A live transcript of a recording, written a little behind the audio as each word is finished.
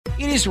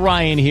It is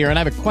Ryan here, and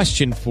I have a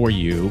question for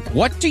you.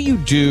 What do you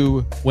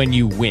do when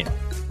you win?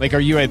 Like, are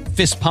you a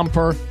fist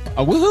pumper,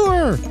 a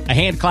woohooer, a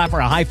hand clapper,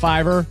 a high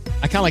fiver?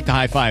 I kind of like the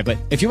high five, but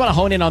if you want to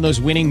hone in on those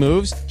winning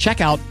moves,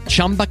 check out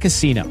Chumba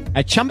Casino.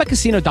 At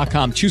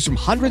ChumbaCasino.com, choose from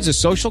hundreds of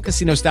social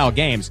casino-style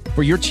games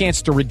for your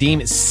chance to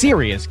redeem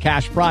serious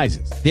cash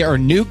prizes. There are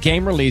new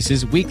game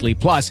releases weekly,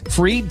 plus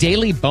free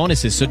daily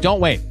bonuses. So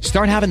don't wait.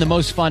 Start having the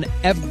most fun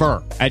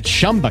ever at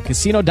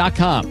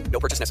ChumbaCasino.com.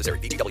 No purchase necessary.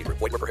 VGW. Void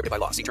where prohibited by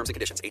law. See terms and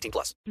conditions.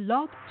 18+.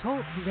 Blog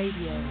Talk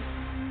Radio.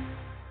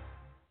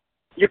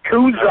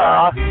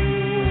 Yakuza!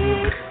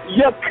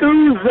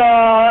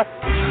 Yakuza!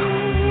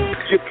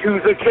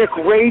 Yakuza Kick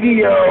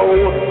Radio!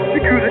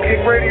 Yakuza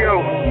Kick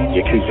Radio!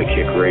 Yakuza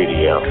Kick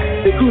Radio!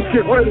 Yakuza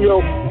Kick Radio!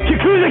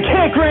 Yakuza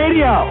Kick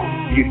Radio!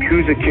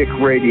 Yakuza Kick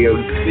Radio!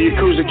 The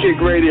Yakuza Kick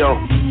Radio!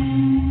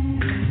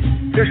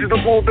 This is the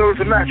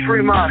Bulldozer Matt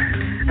Fremont,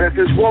 and if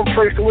there's one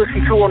place to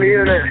listen to on the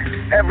internet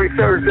every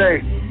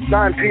Thursday,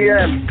 9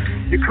 p.m.,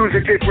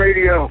 Yakuza Kick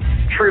Radio.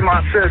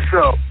 Fremont says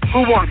so.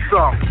 Who wants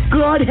some?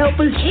 God help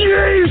us,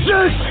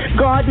 Jesus!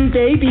 God and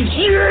baby,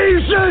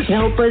 Jesus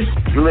help us!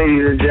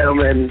 Ladies and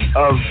gentlemen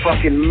of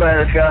fucking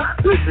America,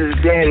 this is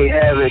Danny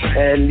Havoc,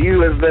 and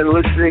you have been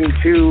listening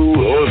to,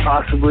 or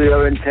possibly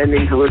are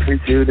intending to listen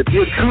to, the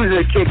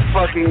Yakuza Kick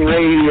fucking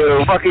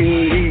radio.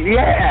 Fucking,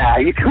 yeah!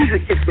 Yakuza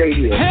Kick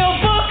Radio. Hell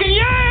fucking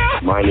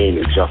yeah! My name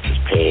is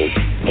Justice Payne,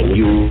 and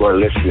you are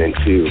listening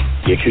to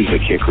Yakuza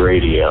Kick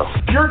Radio.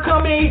 You're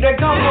coming to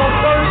come on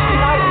Thursday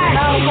night in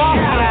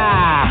California!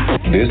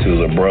 This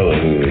is a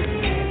brotherhood,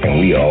 and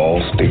we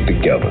all stick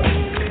together.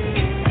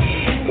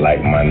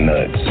 Like my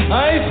nuts.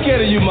 I ain't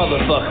scared of you,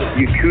 motherfucker.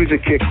 Yakuza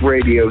Kick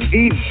Radio,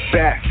 the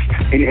best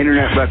in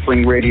internet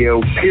wrestling radio,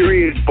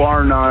 period,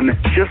 bar none,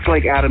 just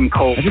like Adam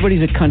Cole.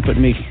 Everybody's a cunt but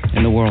me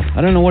in the world.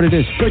 I don't know what it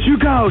is. But you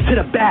go to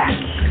the back,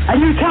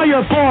 and you tell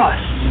your boss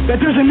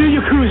that there's a new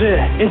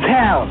Yakuza in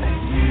town.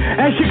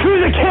 And it's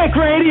Yakuza Kick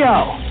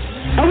Radio,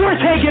 and we're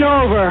taking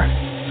over.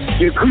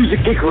 Yakuza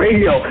Kick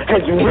Radio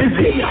has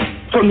risen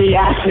from the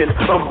ashes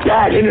of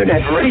bad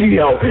internet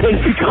radio and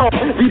become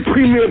the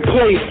premier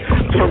place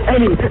for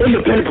any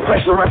independent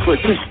professional wrestler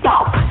to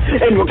stop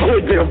and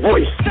record their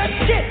voice. That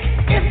shit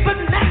is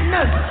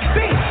bananas!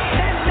 Big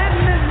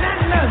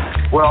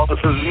bananas! Well, this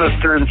is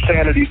Mr.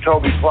 Insanity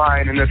Toby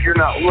Klein, and if you're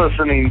not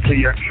listening to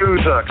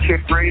Yakuza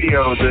Kick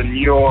Radio, then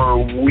you're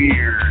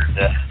weird.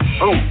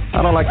 Oh,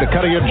 I don't like the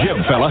cut of your jib,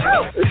 fella.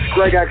 This is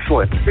Greg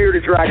Excellent,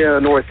 Bearded Dragon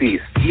of the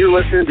Northeast. You're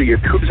listening to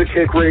Yakuza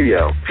Kick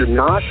Radio. If you're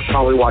not,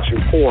 probably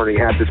watching porn and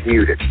you have this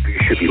muted. You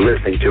should be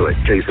listening to it.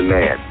 Jason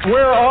Mann.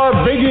 Where are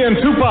Biggie and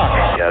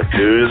Tupac?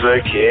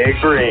 Yakuza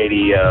Kick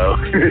Radio.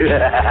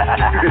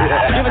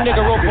 Give a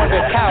nigga rope on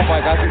that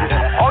cowboy, guys.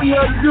 All you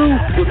have to do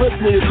is listen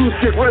to Yakuza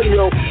Kick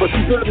Radio, but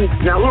you didn't.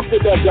 Now look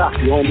at that guy,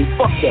 you homie.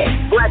 Fuck that.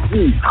 Black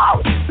D,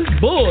 holla.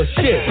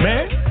 Bullshit,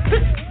 man.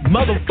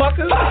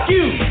 Motherfucker. Fuck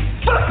you.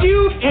 Fuck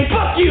you and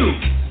fuck you.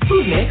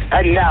 Who's next?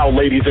 And now,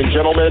 ladies and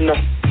gentlemen,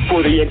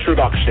 for the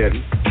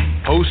introduction.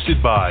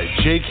 Hosted by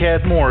J.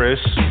 Cat Morris.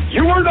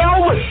 You are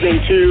now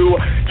listening to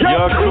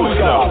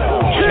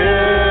Yakuza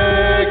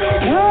Kick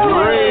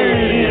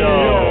Radio.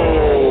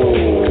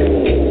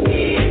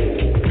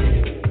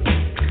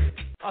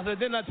 I said,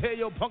 didn't I tell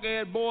your punk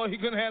ass boy he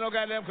couldn't have no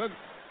goddamn cook?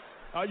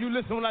 You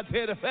listen when I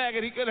tell the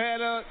faggot he couldn't have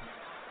no.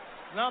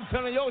 Now I'm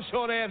telling your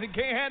short ass he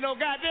can't have no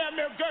goddamn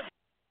milk jerky.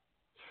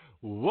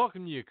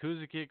 Welcome to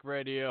Yakuza Kick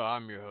Radio.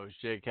 I'm your host,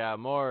 J. Cat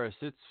Morris.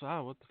 It's,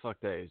 what the fuck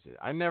day is it?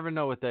 I never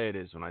know what day it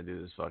is when I do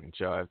this fucking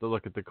show. I have to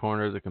look at the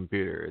corner of the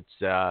computer.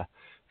 It's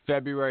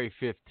February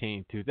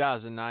 15th,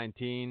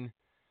 2019,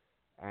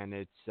 and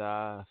it's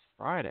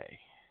Friday.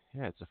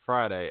 Yeah, it's a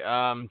Friday.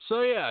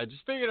 So yeah, I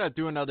just figured I'd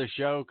do another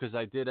show because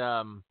I did,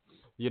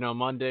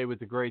 Monday with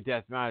the Great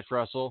DeathMatch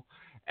Wrestle,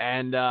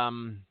 and,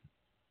 I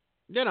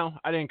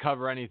didn't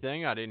cover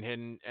anything. I didn't hit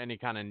any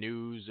kind of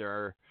news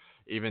or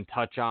even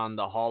touch on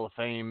the Hall of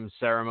Fame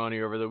ceremony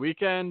over the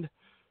weekend.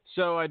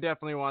 So I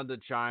definitely wanted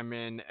to chime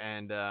in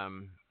and,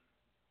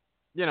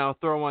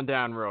 throw one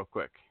down real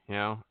quick.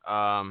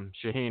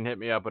 Shaheen hit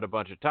me up with a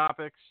bunch of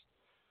topics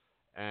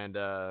and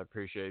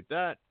appreciate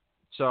that.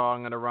 So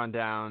I'm going to run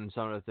down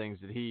some of the things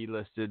that he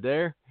listed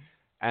there.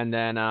 And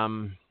then,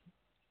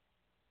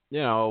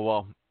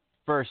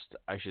 first,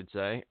 I should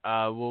say,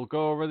 we'll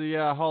go over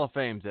the Hall of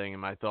Fame thing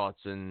and my thoughts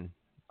on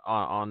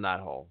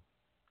that whole.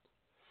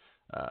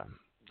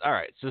 All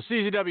right, so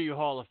CZW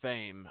Hall of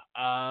Fame.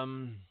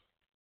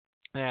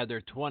 They had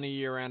their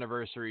 20-year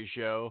anniversary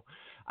show.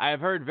 I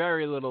have heard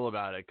very little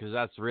about it because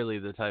that's really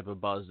the type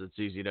of buzz that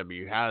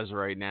CZW has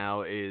right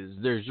now. Is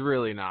there's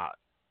really not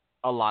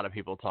a lot of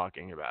people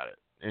talking about it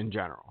in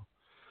general.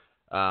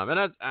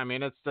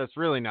 And that's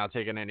really not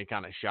taking any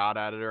kind of shot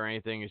at it or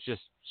anything. It's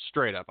just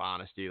straight up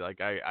honesty. Like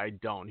I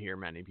don't hear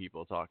many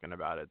people talking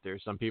about it.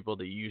 There's some people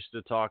that used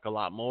to talk a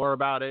lot more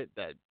about it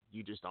that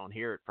you just don't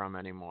hear it from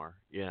anymore,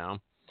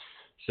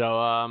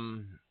 So,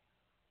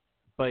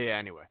 but yeah,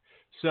 anyway.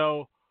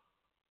 So,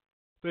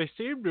 they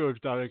seem to have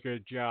done a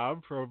good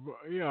job from,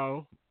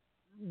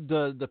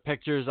 the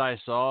pictures I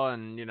saw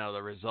and, you know,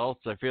 the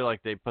results, I feel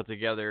like they put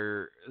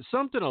together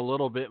something a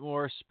little bit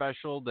more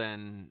special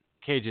than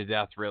Cage of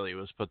Death really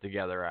was put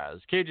together as.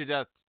 Cage of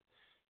Death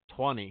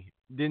 20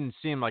 didn't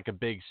seem like a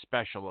big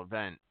special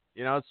event.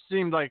 You know, it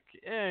seemed like,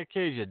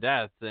 Cage of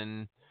Death.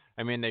 And,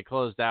 I mean, they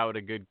closed out with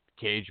a good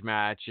cage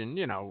match. And,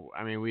 you know,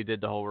 I mean, we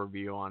did the whole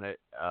review on it,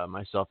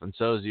 myself and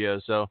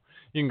Sozio. So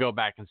you can go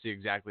back and see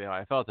exactly how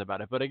I felt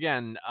about it. But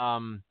again,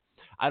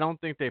 I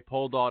don't think they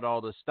pulled out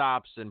all the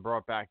stops and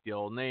brought back the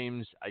old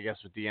names. I guess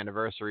with the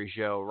anniversary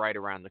show right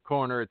around the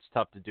corner, it's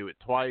tough to do it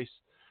twice.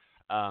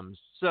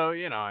 So,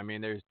 you know, I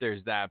mean,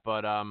 there's that.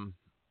 But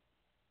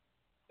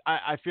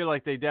I feel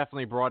like they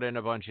definitely brought in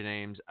a bunch of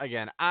names.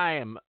 Again,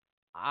 I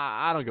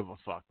don't give a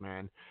fuck,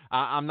 man.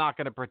 I'm not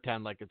going to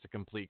pretend like it's a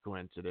complete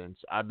coincidence.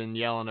 I've been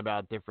yelling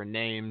about different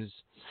names,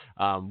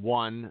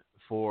 one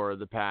for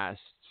the past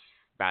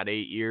about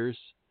 8 years.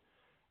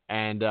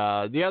 And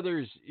the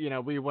others, you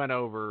know, we went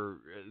over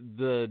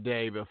the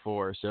day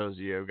before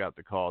Sozio got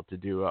the call to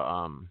do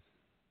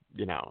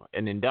you know,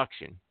 an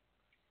induction.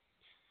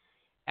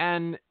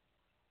 And,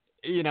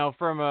 you know,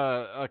 from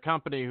a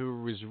company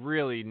who was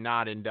really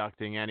not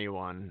inducting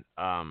anyone,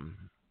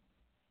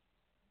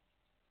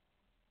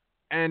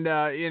 and,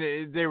 you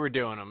know, they were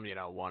doing them, you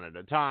know, one at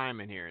a time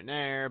and here and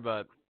there.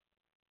 But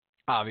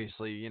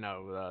obviously, you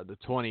know, the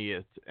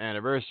 20th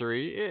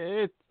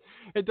anniversary,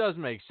 it does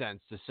make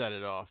sense to set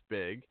it off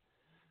big.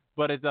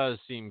 But it does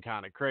seem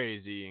kind of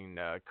crazy and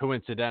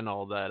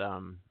coincidental that,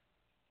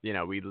 you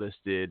know, we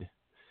listed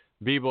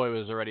B-Boy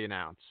was already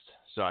announced.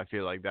 So I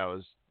feel like that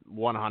was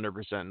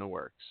 100% in the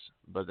works.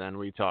 But then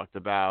we talked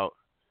about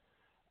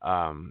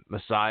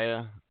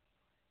Messiah.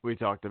 We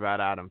talked about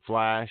Adam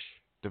Flash.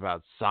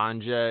 About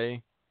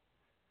Sanjay,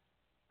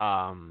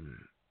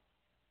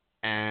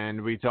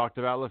 and we talked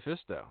about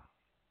LuFisto.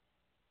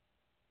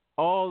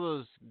 All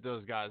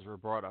those guys were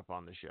brought up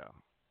on the show,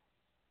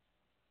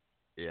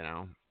 you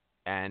know,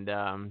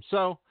 and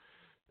so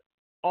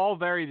all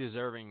very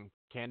deserving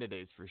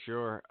candidates for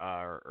sure,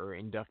 or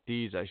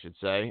inductees, I should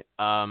say.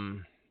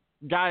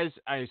 Guys,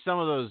 some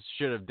of those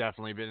should have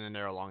definitely been in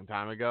there a long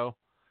time ago.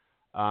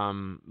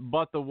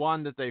 But the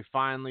one that they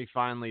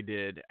finally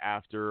did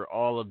after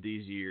all of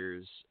these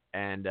years,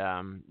 and,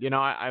 you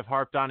know, I've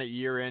harped on it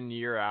year in,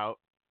 year out,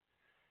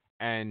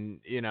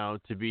 and, you know,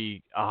 to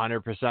be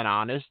 100%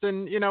 honest,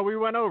 and, you know, we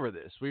went over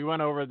this. We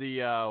went over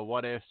the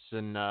what ifs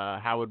and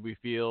how would we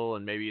feel,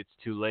 and maybe it's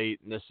too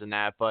late and this and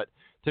that, but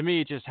to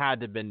me, it just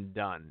had to have been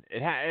done.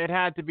 It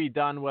had to be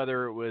done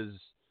whether it was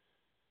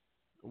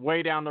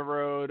way down the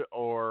road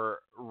or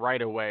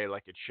right away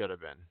like it should have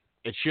been.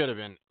 It should have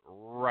been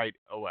right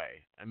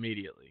away,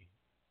 immediately,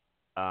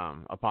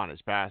 upon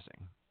his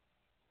passing.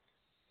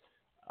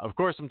 Of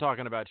course, I'm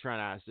talking about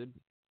Trent Acid.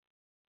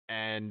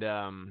 And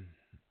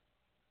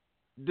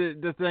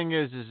the thing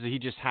is he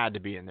just had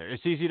to be in there.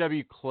 If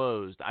CCW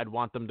closed, I'd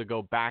want them to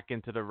go back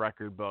into the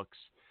record books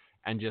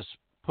and just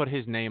put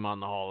his name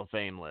on the Hall of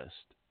Fame list.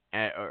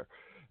 Or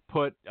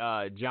put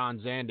John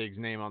Zandig's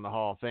name on the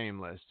Hall of Fame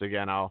list.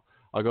 Again, I'll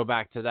go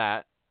back to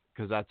that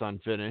because that's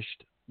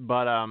unfinished.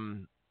 But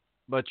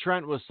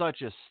Trent was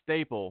such a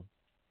staple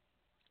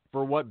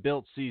for what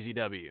built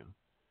CZW.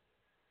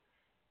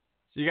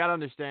 So you got to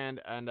understand,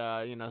 and,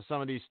 you know,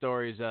 some of these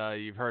stories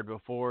you've heard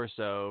before,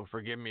 so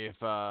forgive me if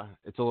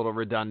it's a little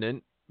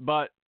redundant.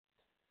 But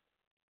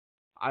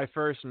I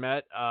first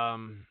met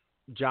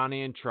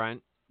Johnny and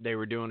Trent. They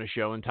were doing a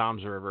show in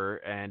Toms River,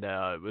 and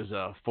it was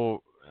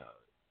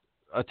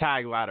a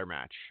tag ladder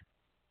match,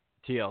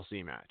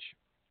 TLC match.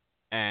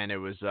 And it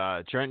was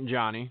Trent and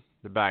Johnny,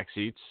 the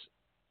backseats,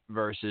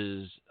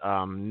 versus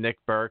Nick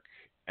Burke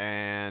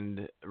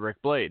and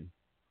Rick Blade.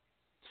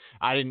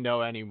 I didn't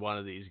know any one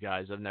of these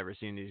guys. I've never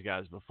seen these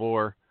guys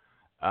before.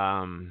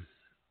 And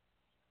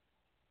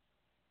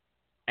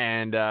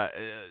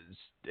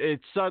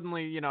it's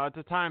suddenly, you know, at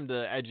the time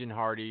the Edge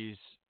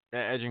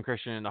and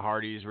Christian and the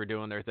Hardys were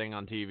doing their thing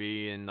on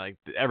TV, and like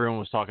everyone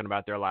was talking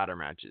about their ladder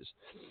matches.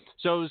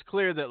 So it was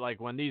clear that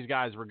like when these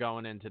guys were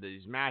going into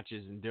these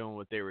matches and doing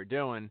what they were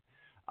doing,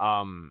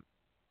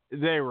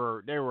 they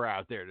were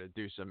out there to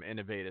do some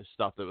innovative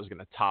stuff that was going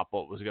to top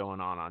what was going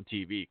on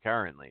TV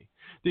currently.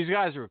 These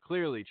guys were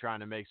clearly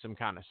trying to make some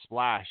kind of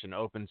splash and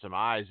open some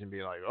eyes and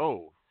be like,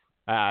 oh,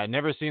 I've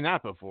never seen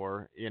that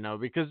before, you know,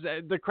 because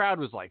the crowd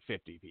was like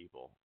 50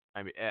 people.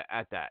 I mean,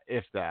 at that,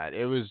 if that.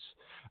 It was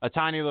a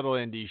tiny little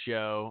indie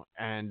show,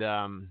 and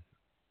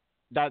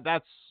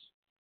that's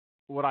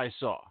what I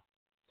saw.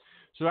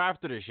 So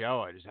after the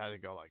show, I just had to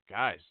go like,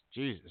 guys,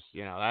 Jesus,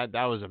 you know,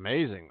 that was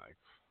amazing.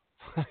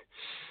 Like,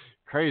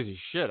 crazy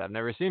shit. I've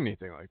never seen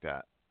anything like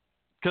that.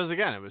 Because,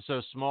 again, it was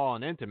so small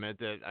and intimate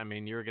that, I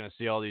mean, you were going to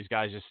see all these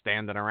guys just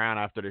standing around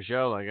after the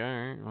show like, all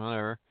right,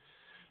 whatever.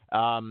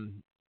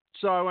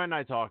 So I went and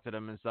I talked to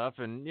them and stuff,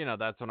 and, you know,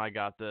 that's when I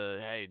got the,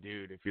 hey,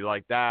 dude, if you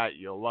like that,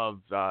 you'll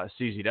love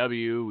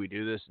CZW. We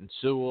do this in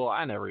Sewell.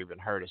 I never even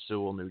heard of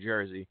Sewell, New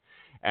Jersey.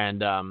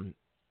 And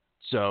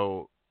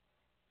so,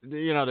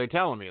 you know, they're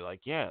telling me,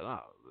 like, yeah,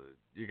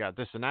 you got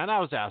this and that. And I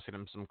was asking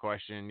him some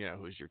question,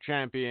 who's your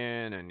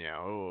champion, and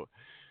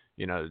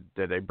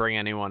did they bring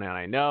anyone in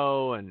I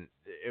know? And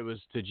it was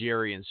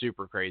Tajiri and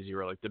Super Crazy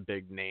were like the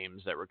big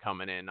names that were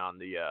coming in on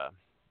the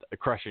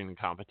Crushing the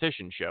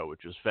Competition show,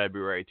 which was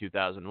February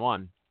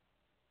 2001.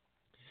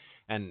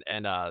 And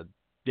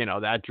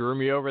that drew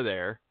me over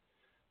there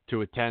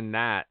to attend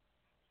that,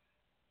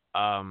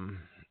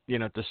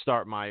 to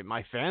start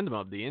my fandom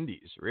of the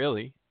indies,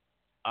 really.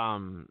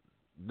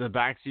 The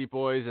Backseat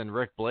Boys and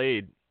Rick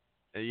Blade,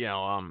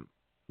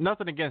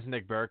 nothing against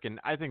Nick Burke, and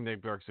I think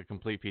Nick Burke's a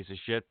complete piece of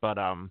shit, but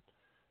I'm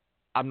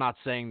not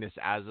saying this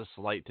as a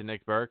slight to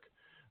Nick Burke,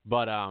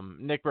 but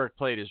Nick Burke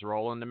played his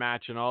role in the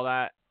match and all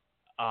that,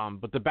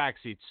 but the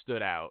Backseat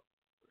stood out,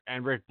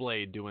 and Rick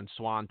Blade doing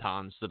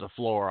swantons to the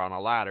floor on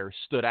a ladder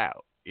stood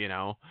out,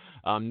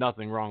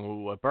 nothing wrong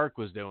with what Burke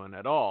was doing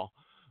at all,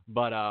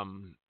 but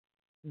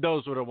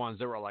those were the ones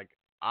that were like,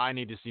 I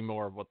need to see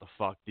more of what the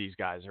fuck these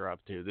guys are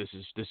up to. This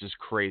is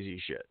crazy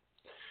shit.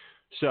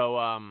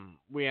 So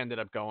we ended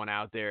up going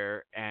out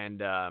there, and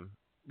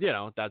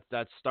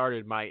that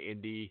started my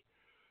indie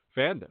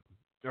fandom,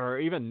 or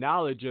even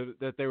knowledge of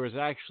that there was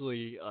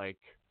actually like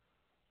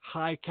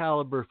high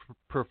caliber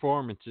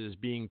performances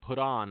being put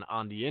on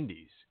the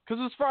indies.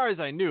 Because as far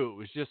as I knew, it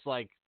was just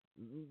like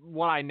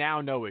what I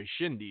now know as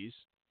shindies,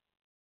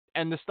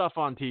 and the stuff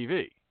on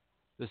TV.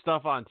 The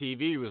stuff on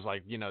TV was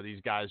like,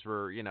 these guys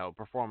were,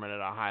 performing at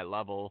a high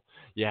level.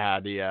 You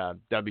had the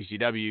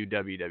WCW,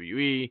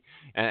 WWE,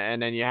 and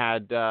then you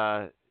had,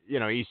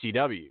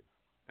 ECW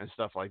and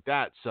stuff like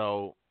that.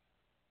 So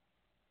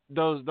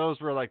those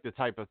were like the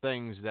type of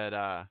things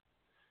that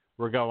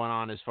were going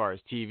on as far as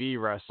TV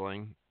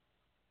wrestling,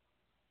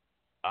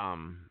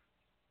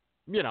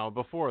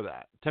 before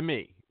that, to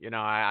me.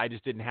 I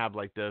just didn't have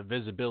like the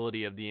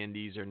visibility of the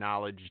indies or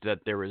knowledge that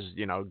there was,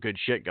 good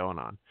shit going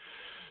on.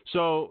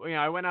 So,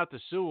 I went out to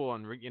Sewell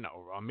and,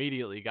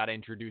 immediately got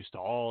introduced to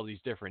all these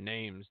different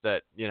names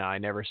that, I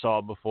never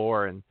saw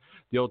before. And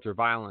the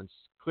Ultraviolence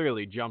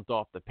clearly jumped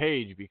off the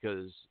page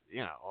because,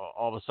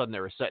 all of a sudden they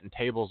were setting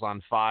tables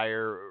on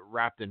fire,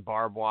 wrapped in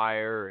barbed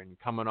wire, and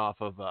coming off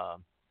of,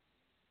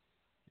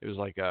 it was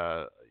like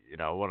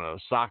one of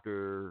those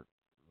soccer,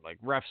 like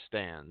ref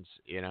stands,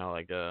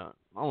 like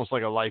almost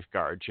like a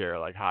lifeguard chair,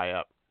 like high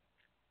up.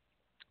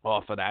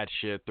 Off of that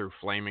shit through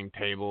flaming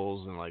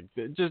tables and like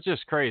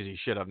just crazy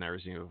shit I've never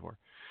seen before.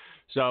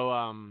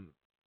 So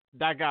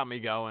that got me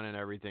going and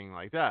everything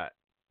like that.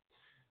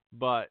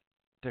 But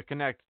to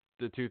connect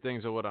the two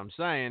things of what I'm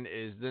saying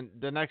is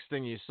the next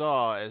thing you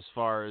saw as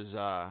far as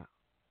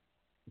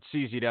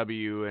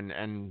CZW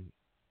and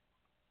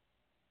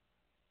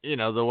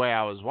the way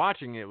I was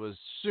watching it was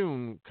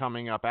soon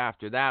coming up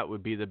after that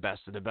would be the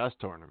Best of the Best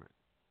tournament.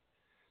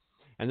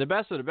 And the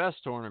Best of the Best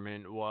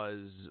tournament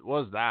was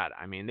that.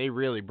 I mean, they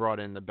really brought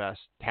in the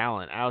best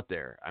talent out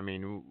there. I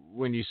mean,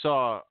 when you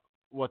saw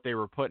what they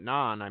were putting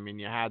on, I mean,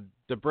 you had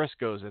the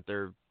Briscoes at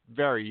their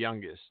very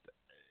youngest.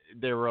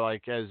 They were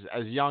like as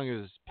young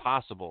as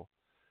possible,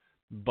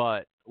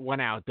 but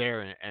went out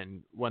there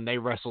and when they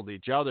wrestled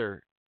each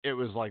other, it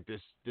was like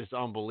this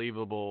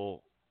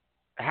unbelievable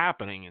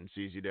happening in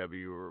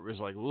CZW. Where it was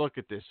like, look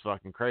at this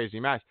fucking crazy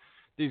match.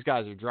 These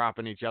guys are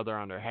dropping each other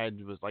on their heads.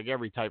 It was like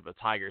every type of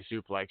tiger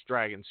suplex,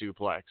 dragon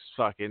suplex,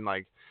 fucking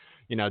like,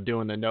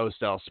 doing the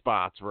no-sell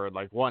spots where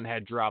like one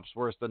head drops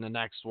worse than the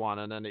next one.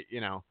 And then,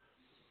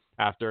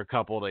 after a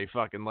couple, they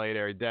fucking lay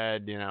there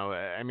dead.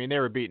 I mean, they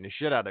were beating the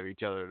shit out of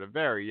each other at a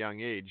very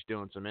young age,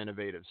 doing some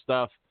innovative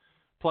stuff.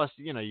 Plus,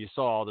 you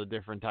saw all the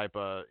different type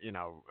of,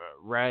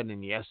 Red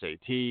and the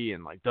SAT,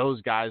 and like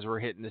those guys were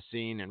hitting the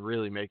scene and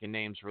really making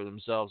names for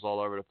themselves all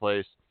over the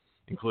place,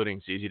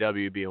 including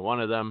CZW being one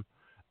of them.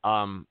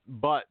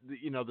 But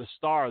the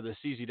star, the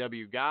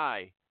CZW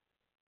guy,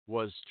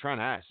 was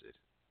Trent Acid,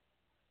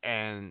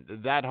 and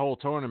that whole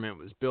tournament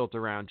was built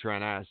around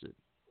Trent Acid.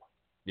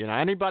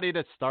 Anybody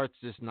that starts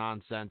this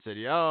nonsense that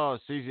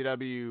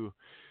CZW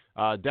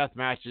death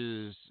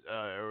matches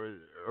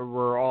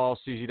were all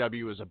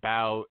CZW was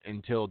about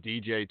until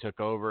DJ took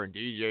over and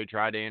DJ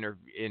tried to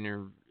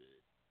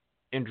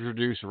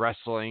introduce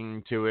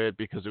wrestling to it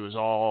because it was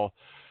all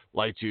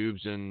light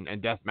tubes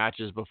and death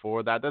matches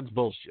before that. That's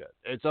bullshit.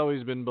 It's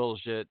always been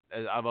bullshit.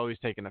 I've always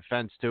taken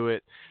offense to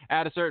it.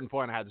 At a certain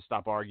point, I had to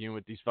stop arguing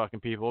with these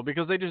fucking people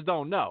because they just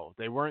don't know.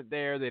 They weren't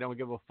there. They don't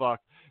give a fuck.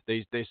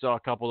 They saw a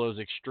couple of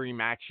those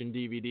extreme action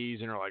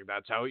DVDs and are like,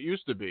 that's how it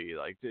used to be.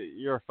 Like,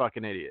 you're a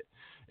fucking idiot.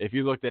 If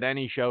you looked at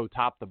any show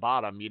top to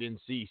bottom, you didn't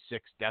see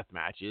 6 death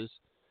matches.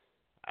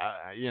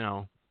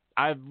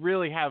 I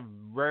really have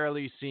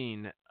rarely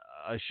seen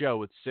a show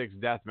with 6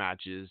 death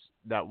matches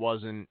that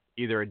wasn't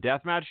either a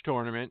deathmatch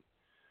tournament.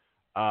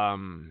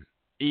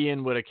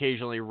 Ian would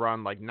occasionally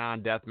run like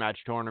non-deathmatch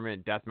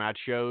tournament deathmatch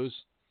shows,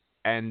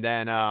 and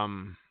then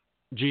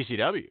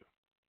GCW.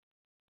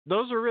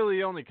 Those are really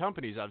the only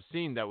companies I've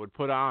seen that would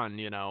put on,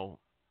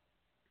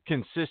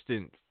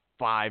 consistent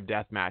 5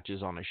 death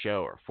matches on a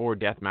show or 4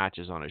 death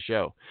matches on a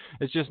show.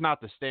 It's just not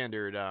the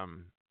standard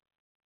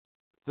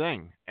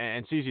thing.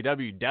 And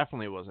CZW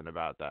definitely wasn't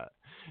about that.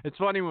 It's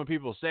funny when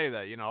people say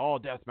that, all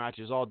death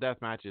matches.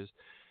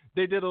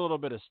 They did a little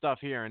bit of stuff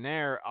here and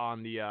there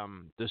on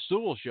the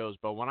Sewell shows,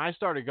 but when I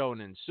started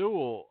going in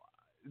Sewell,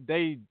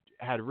 they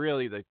had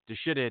really the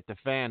shit hit the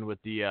fan with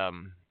the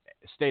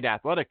State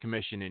Athletic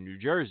Commission in New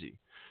Jersey.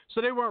 So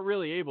they weren't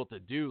really able to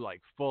do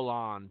like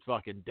full-on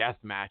fucking death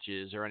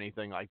matches or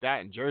anything like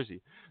that in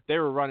Jersey. They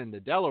were running to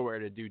Delaware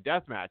to do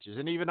death matches.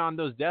 And even on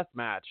those death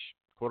match,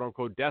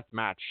 quote-unquote death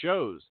match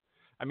shows,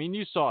 I mean,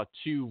 you saw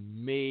 2,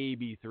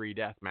 maybe 3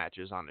 death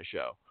matches on the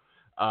show.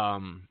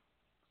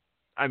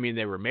 I mean,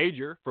 they were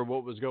major for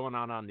what was going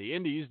on the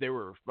indies. They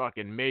were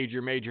fucking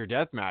major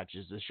death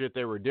matches. The shit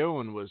they were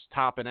doing was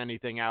topping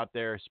anything out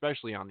there,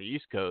 especially on the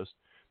East Coast.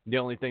 The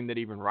only thing that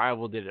even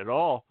rivaled it at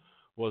all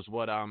was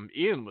what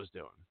Ian was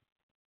doing.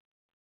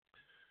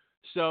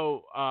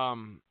 So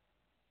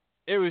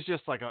it was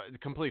just like a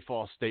complete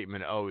false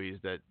statement always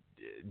that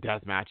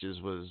death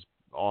matches was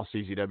all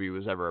CZW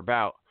was ever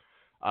about.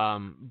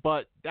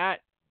 But that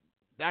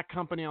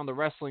company on the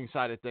wrestling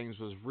side of things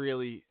was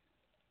really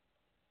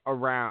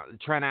around.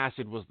 Trent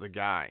Acid was the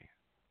guy.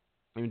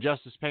 I mean,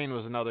 Justice Payne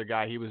was another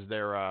guy. He was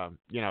their,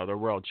 their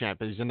world champ.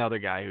 But he's another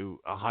guy who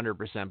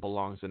 100%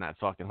 belongs in that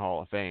fucking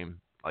Hall of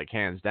Fame, like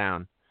hands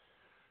down.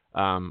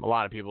 A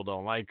lot of people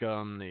don't like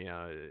him.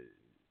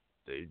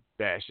 They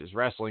bash his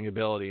wrestling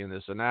ability and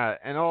this and that,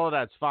 and all of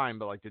that's fine.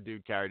 But like the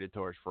dude carried the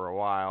torch for a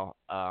while.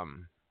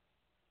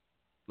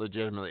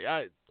 Legitimately,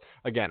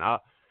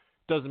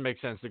 doesn't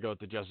make sense to go with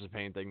the Justice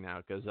Payne thing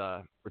now because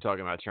we're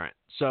talking about Trent.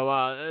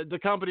 So the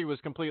company was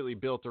completely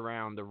built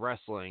around the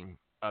wrestling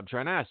of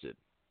Trent Acid.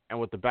 And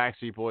what the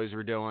Backseat Boys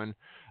were doing,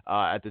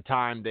 at the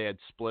time they had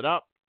split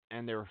up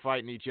and they were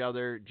fighting each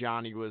other.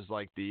 Johnny was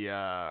like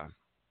the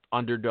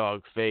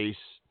underdog face,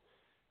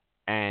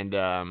 and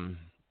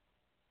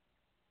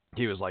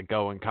he was like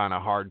going kind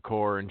of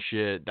hardcore and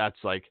shit. That's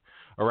like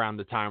around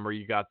the time where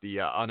you got the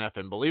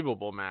Uneffin'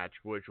 Believable match,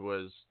 which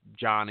was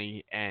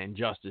Johnny and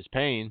Justice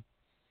Payne,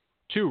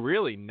 2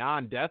 really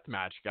non-death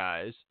match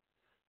guys,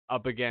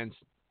 up against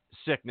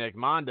Sick Nick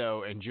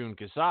Mondo and Jun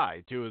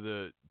Kasai, 2 of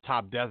the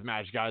top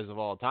deathmatch guys of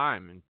all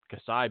time, and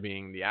Kasai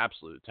being the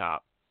absolute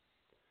top.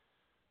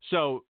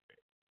 So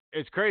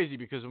it's crazy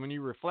because when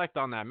you reflect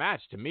on that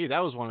match, to me, that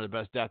was one of the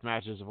best death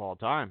matches of all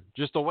time.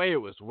 Just the way it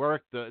was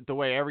worked, the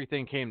way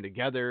everything came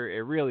together,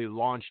 it really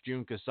launched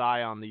Jun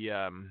Kasai on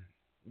the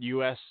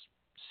U.S.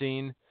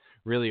 scene,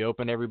 really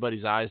opened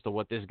everybody's eyes to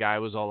what this guy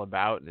was all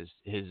about and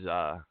his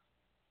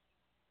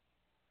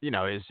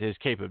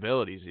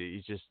capabilities.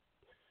 He's just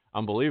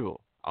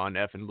unbelievable,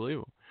 uneffing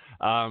believable.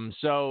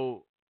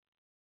 So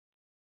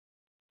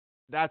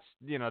that's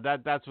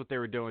what they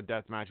were doing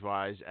deathmatch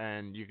wise,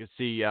 and you could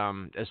see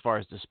as far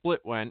as the split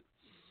went,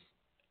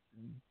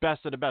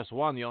 best of the best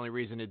won. The only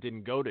reason it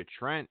didn't go to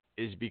Trent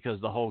is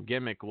because the whole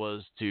gimmick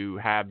was to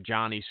have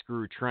Johnny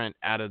screw Trent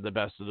out of the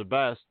best of the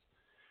best,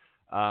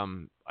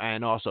 and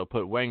also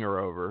put Winger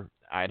over.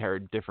 I'd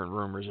heard different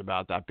rumors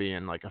about that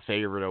being like a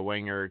favorite of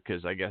Winger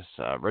because I guess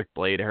Rick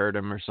Blade heard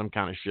him or some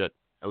kind of shit.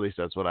 At least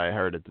that's what I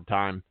heard at the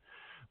time.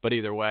 But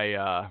either way,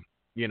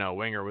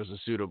 Winger was a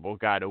suitable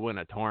guy to win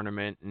a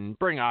tournament and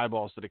bring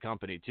eyeballs to the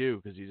company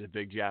too, because he's a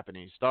big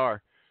Japanese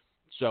star.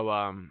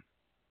 So,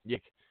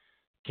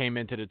 came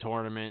into the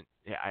tournament.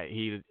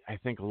 He I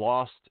think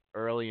lost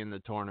early in the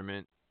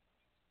tournament,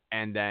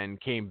 and then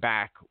came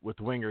back with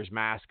Winger's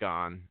mask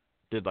on.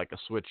 Did like a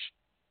switch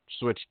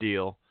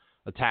deal,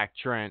 attacked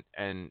Trent,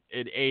 and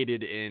it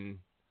aided in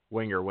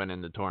Winger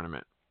winning the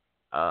tournament.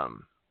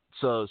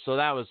 So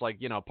that was like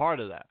part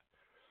of that.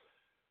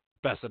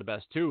 Best of the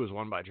Best 2 was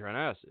won by Trent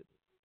Acid.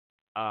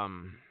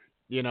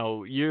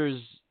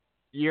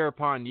 Year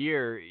upon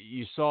year,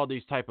 you saw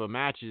these type of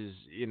matches,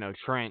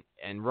 Trent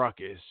and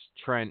Ruckus,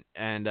 Trent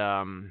and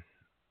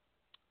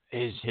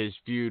his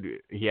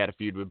feud. He had a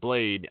feud with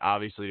Blade.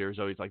 Obviously, there was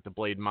always like the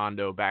Blade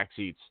Mondo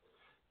backseats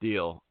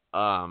deal.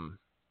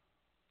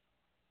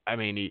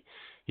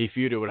 He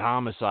feuded with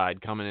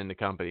Homicide coming in the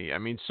company. I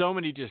mean, so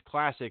many just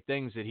classic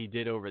things that he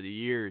did over the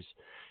years.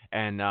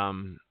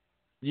 And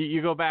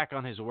you go back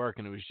on his work,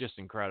 and it was just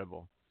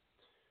incredible.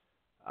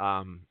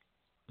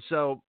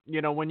 So,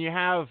 when you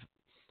have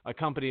a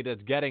company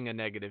that's getting a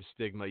negative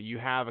stigma, you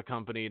have a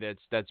company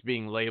that's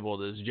being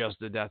labeled as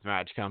just a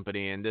deathmatch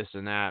company and this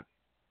and that.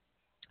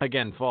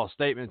 Again, false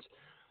statements.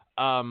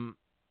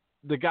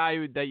 The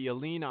guy that you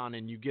lean on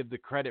and you give the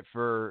credit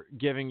for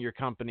giving your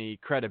company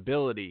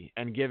credibility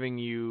and giving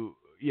you,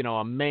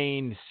 a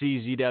main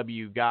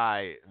CZW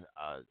guy,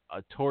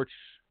 a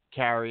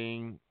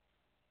torch-carrying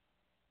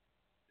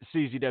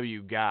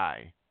CZW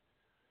guy.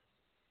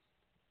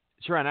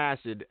 Trent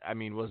Acid,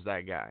 was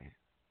that guy.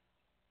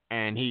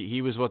 And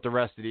he was what the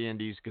rest of the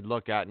indies could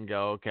look at and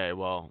go, okay,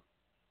 well,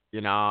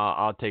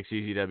 I'll take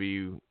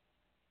CZW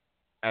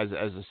as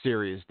a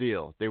serious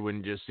deal. They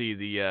wouldn't just see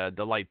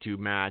the light tube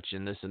match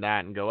and this and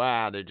that and go,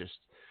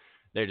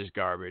 they're just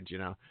garbage,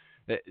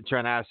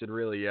 Trent Acid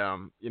really,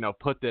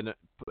 put them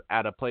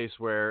at a place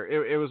where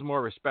it was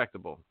more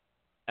respectable.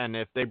 And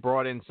if they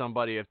brought in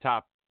somebody of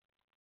top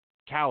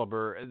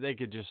caliber, they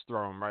could just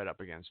throw him right up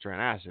against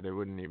Trent Acid. It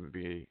wouldn't even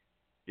be,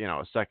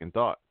 a second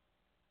thought.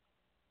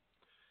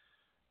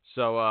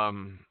 So,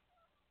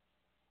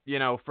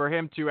 for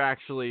him to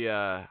actually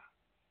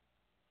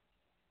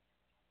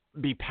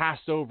be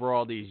passed over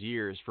all these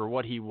years for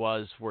what he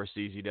was for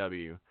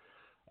CZW,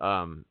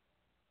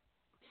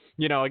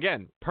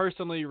 again,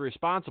 personally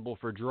responsible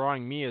for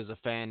drawing me as a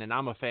fan, and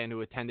I'm a fan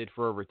who attended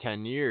for over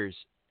 10 years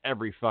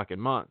every fucking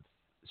month.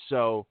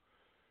 So,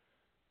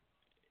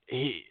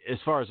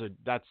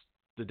 that's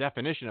the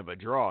definition of a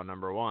draw,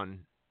 number one.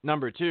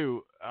 Number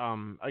two,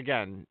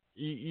 again,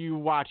 you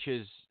watch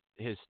his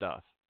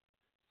stuff.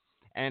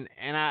 And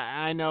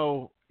I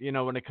know,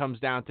 when it comes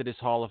down to this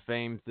Hall of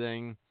Fame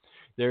thing,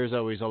 there's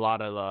always a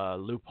lot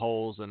of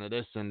loopholes and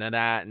this and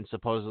that, and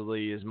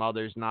supposedly his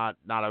mother's not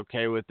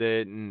okay with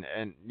it, and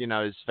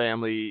his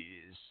family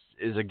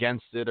is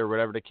against it, or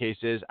whatever the case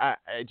is.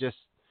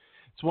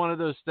 It's one of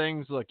those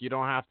things. Look, you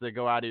don't have to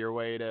go out of your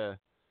way to,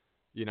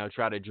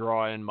 try to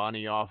draw in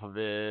money off of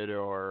it,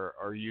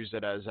 or use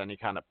it as any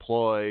kind of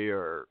ploy,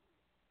 or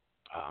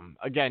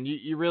again,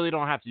 you really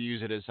don't have to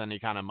use it as any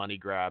kind of money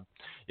grab.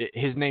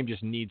 His name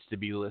just needs to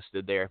be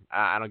listed there.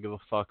 I don't give a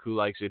fuck who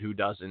likes it, who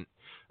doesn't.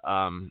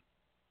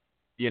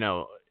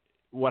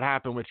 What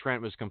happened with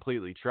Trent was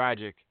completely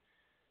tragic,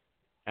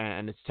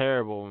 and it's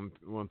terrible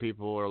when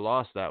people are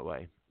lost that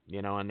way,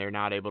 and they're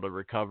not able to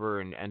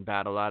recover and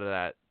battle out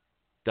of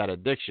that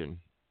addiction.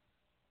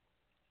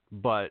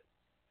 But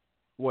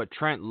what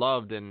Trent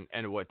loved and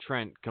what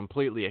Trent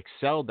completely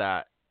excelled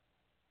at,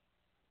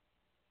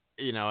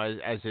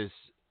 as his,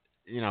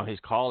 his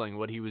calling,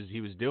 what he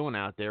was doing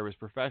out there was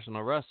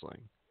professional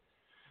wrestling.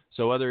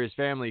 So whether his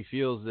family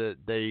feels that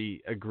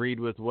they agreed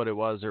with what it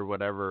was or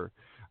whatever,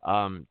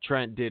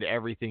 Trent did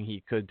everything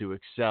he could to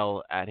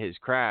excel at his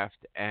craft,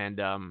 and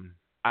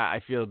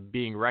I feel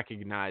being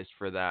recognized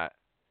for that.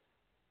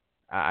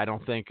 I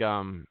don't think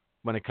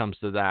when it comes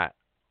to that,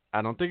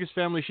 I don't think his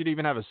family should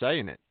even have a say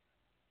in it.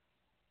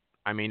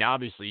 I mean,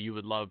 obviously, you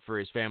would love for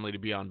his family to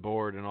be on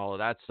board and all of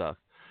that stuff.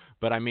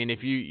 But, I mean,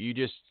 if you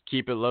just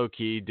keep it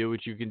low-key, do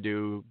what you can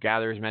do,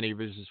 gather as many of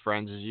his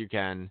friends as you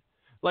can,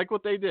 like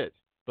what they did.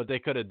 But they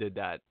could have did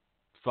that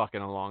fucking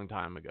a long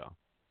time ago.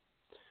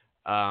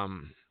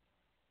 And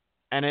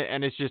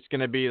it's just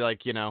going to be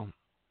like,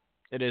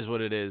 it is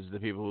what it is. The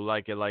people who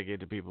like it,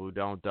 the people who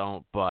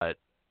don't. But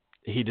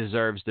he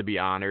deserves to be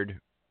honored,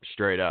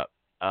 straight up.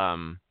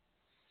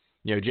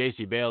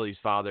 J.C. Bailey's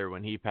father,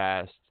 when he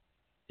passed,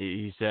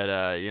 he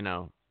said,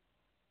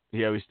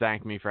 he always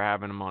thanked me for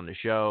having him on the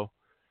show.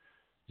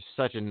 He's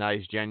such a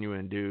nice,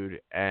 genuine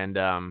dude.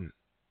 And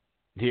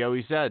he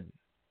always said,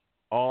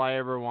 all I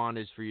ever want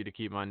is for you to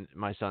keep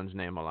my son's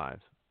name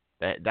alive.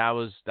 That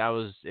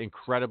was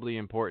incredibly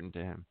important to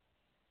him.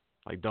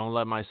 Like, don't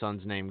let my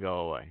son's name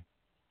go away.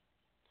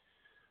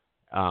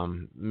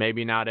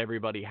 Maybe not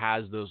everybody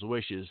has those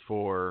wishes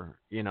for,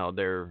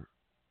 their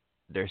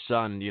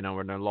son,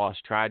 when they're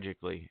lost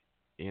tragically.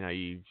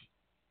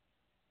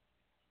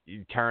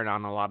 You turn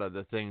on a lot of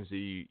the things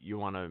that you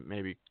want to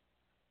maybe,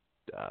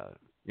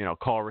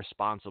 call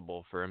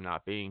responsible for him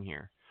not being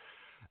here.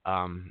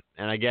 And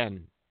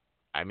again,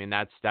 I mean,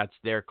 that's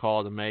their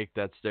call to make.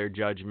 That's their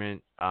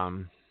judgment.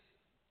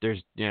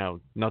 There's,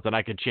 nothing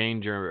I could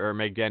change or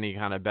make any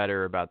kind of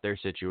better about their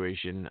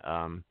situation.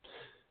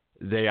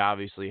 They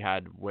obviously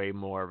had way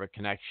more of a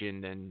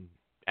connection than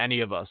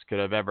any of us could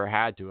have ever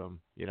had to him,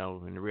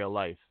 in real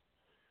life.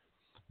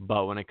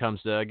 But when it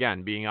comes to,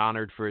 again, being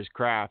honored for his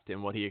craft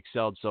and what he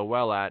excelled so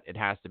well at, it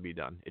has to be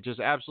done. It just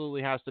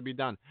absolutely has to be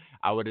done.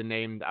 I would have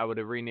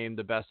renamed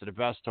the Best of the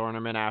Best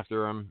tournament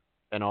after him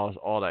and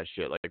all that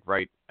shit, like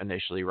right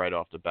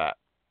off the bat.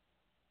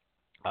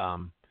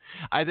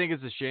 I think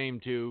it's a shame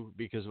too,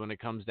 because when it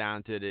comes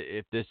down to it,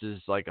 if this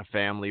is like a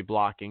family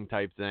blocking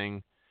type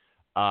thing,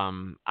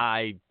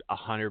 I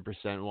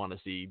 100% want to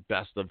see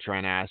Best of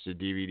Trent Acid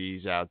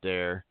DVDs out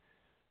there.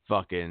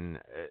 Fucking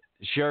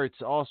shirts,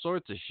 all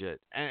sorts of shit,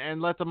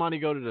 and let the money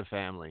go to the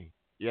family.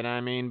 You know what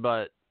I mean?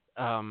 But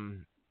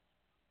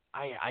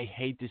I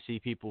hate to see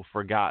people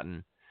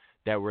forgotten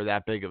that were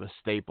that big of a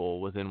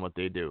staple within what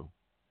they do.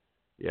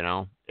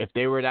 If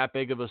they were that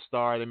big of a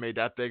star, they made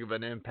that big of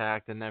an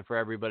impact, and then for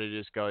everybody to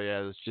just go, yeah,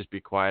 let's just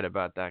be quiet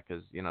about that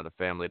because the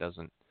family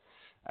doesn't.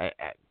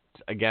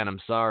 Again,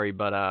 I'm sorry,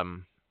 but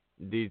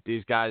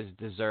these guys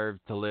deserve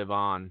to live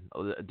on,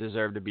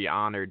 deserve to be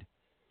honored.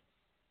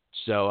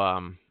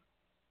 So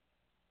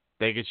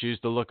they could choose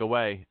to look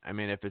away. I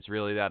mean, if it's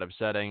really that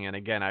upsetting. And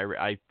again,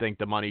 I think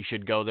the money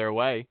should go their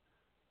way.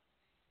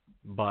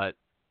 But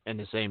in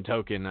the same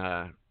token,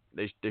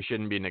 they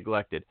shouldn't be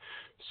neglected.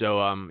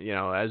 So,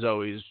 as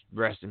always,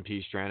 rest in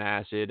peace, Trent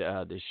Acid.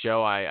 The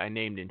show I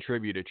named in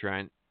tribute to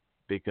Trent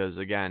because,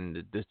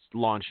 again, this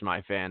launched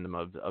my fandom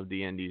of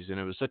the indies. And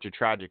it was such a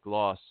tragic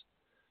loss.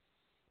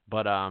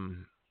 But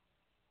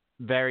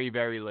very,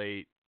 very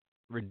late,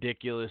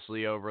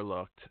 ridiculously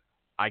overlooked.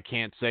 I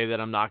can't say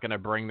that I'm not going to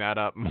bring that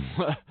up,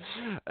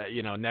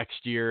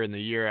 next year and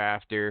the year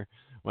after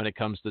when it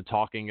comes to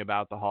talking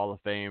about the Hall of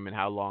Fame and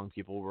how long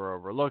people were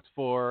overlooked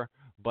for,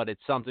 but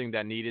it's something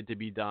that needed to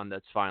be done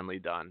that's finally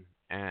done.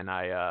 And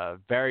I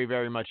very,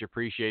 very much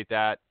appreciate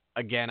that.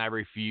 Again, I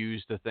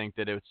refuse to think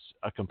that it's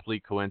a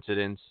complete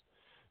coincidence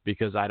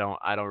because I don't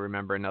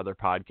remember another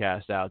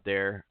podcast out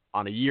there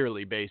on a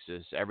yearly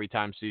basis. Every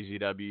time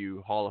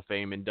CZW Hall of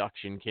Fame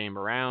induction came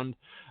around,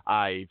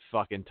 I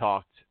fucking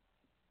talked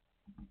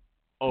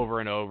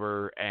over and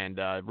over and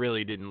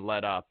really didn't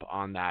let up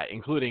on that,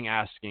 including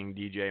asking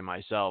DJ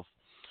myself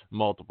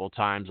multiple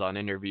times on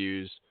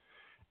interviews.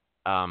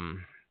 And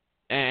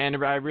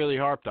I really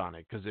harped on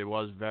it because it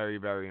was very,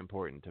 very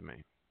important to me.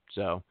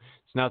 So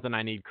it's nothing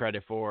I need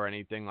credit for or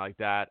anything like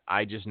that.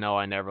 I just know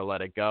I never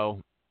let it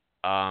go.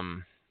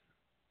 I'm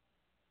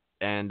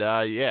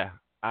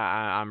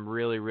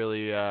really,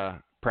 really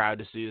proud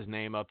to see his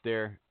name up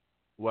there.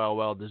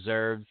 Well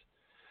deserved.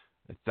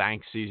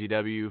 Thanks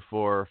CZW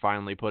for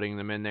finally putting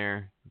them in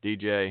there,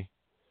 DJ.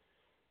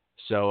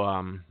 So,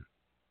 I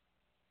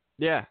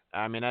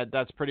mean,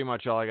 that's pretty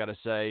much all I got to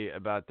say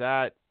about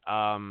that.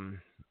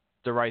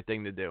 The right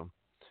thing to do.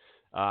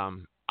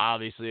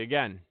 Obviously,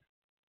 again,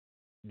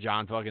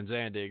 John fucking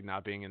Zandig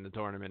not being in the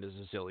tournament is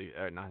a silly,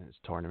 not his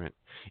tournament,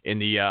 in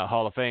the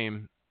Hall of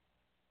Fame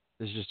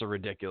is just a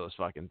ridiculous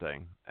fucking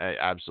thing.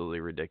 Absolutely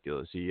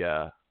ridiculous. He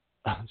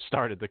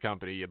started the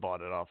company, you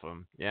bought it off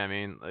him. Yeah, I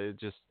mean, it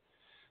just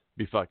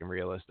be fucking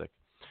realistic.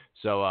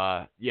 So,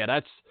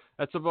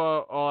 that's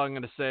about all I'm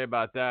going to say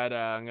about that.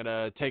 I'm going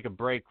to take a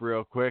break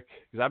real quick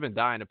because I've been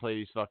dying to play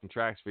these fucking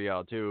tracks for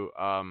y'all, too.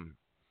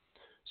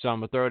 So I'm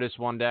going to throw this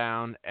one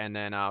down, and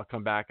then I'll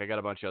come back. I got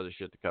a bunch of other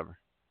shit to cover.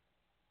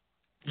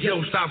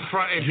 Yo, stop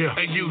fronting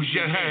and use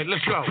your head.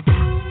 Let's go.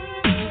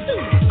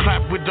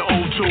 Clap with the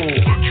old tool.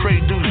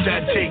 Trade dudes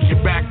that take you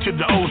back to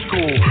the old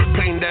school.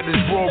 Pain that is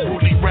raw,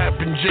 Rudy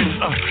rapping gin.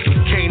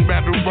 Kane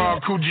battle raw,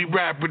 Coogee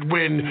rap would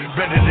win.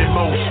 Better than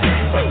most.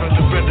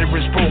 The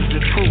veterans spoke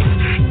the truth.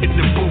 In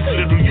the booth,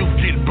 little youth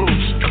get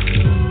boots.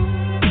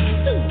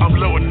 I'm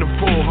loading the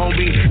full,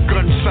 homie.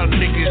 Gun son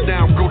niggas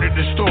now go to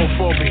the store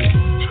for me.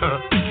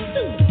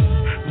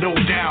 No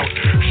doubt,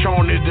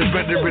 Sean is the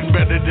veteran,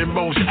 better than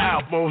most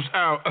out.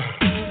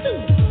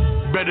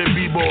 Better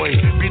B-boy,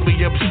 beat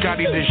me up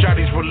Scotty, the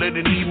shotties for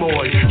letting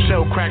Nimoy.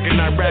 Sell crack in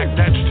Iraq,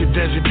 that's the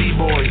desert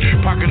D-boy.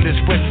 Pocketless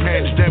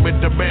sweatpants, damn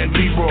it, the man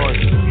Leroy.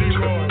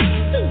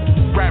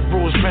 Rap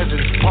rules,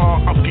 peasants,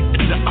 Paul, I'm getting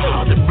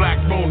the Black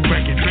Moon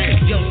record,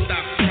 man. Yo,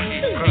 stop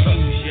fronting,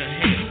 use your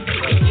head.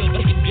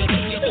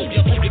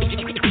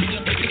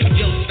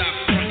 Yo, stop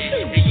fronting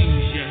and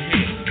use your head.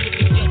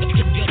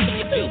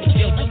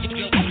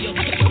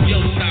 Yo,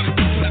 stop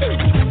fronting.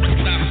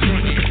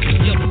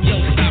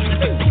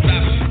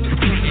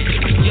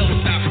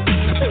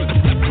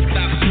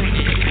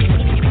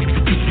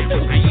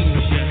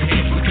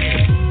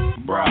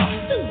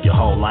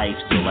 Life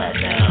still let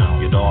down.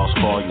 Your dogs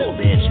call you a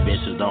bitch,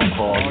 bitches don't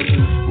call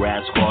you.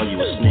 Rats call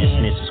you a snitch,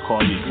 snitches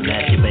call you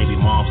connect. Your baby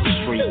mom's a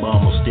street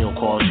bum will still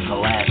call you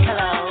collect.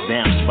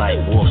 Vamp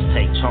spite, wolves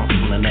take chunks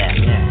from the neck.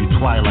 You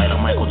Twilight,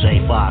 I'm Michael J.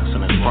 Fox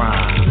in his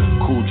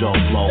prime. Cujo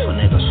flow for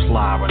niggas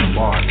slobbering and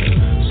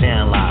barking.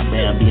 Sandlot,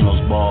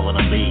 Bambino's balling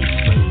a beat.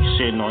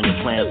 Shitting on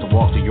your plans to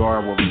walk the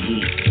yard where we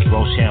eat.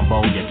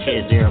 Rochambeau, your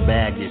kids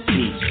airbag your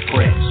seats.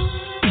 Pricks.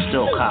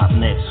 Still cop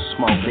nicks,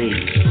 smoke bees.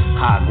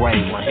 High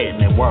grade when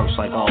hitting it works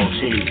like old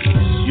cheese.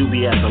 You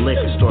be at the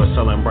liquor store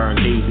selling burned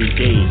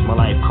DVDs. My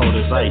life cold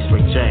as ice,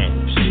 Rick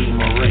James. She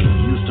Marie,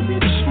 used to be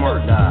the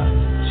smart guy.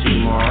 She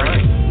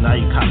Marie, now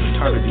you cop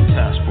paternity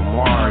test from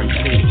Mari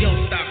T. Yo,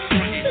 stop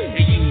fronting and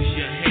use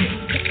your head.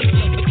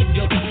 Yo,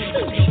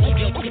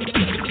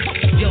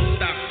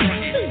 stop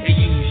fronting and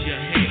use your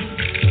head.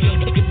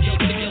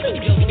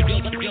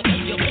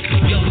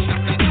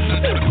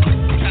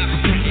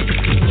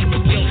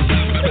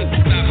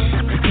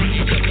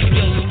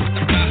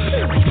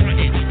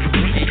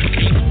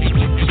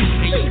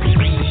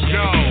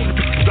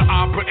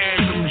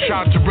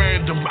 Shots at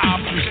random,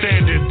 option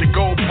standard. The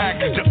gold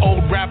package, the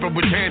old rapper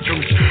with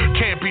tantrums.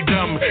 Can't be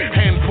dumb,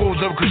 handfuls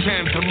of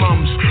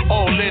chrysanthemums.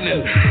 All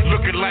linen,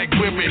 looking like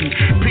women.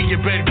 Pee your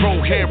bed,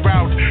 grow hair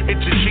out. It's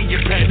a senior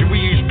pet.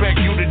 We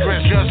expect you to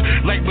dress just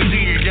like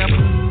Medea, yep.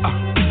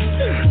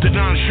 The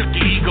Don shook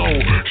the ego.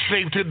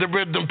 Slave to the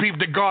rhythm,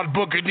 peep the God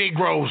book of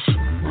Negroes.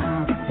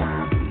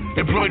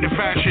 Employ the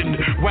fashion,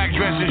 whack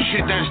dressing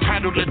shit that's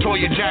titled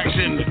LaToya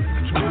Jackson.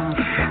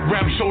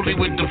 Rap solely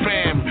with the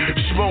fam.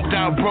 Smoked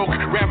out, broke,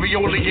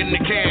 ravioli in the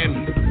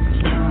can.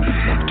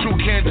 2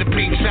 cans of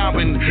pink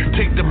salmon.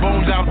 Take the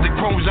bones out, the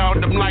chromes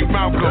out, I'm like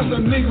Malcolm.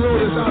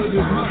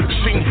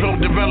 Sing flow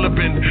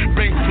developing.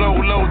 Bank flow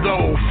low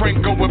though.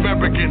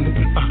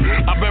 Franco-American.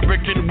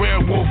 American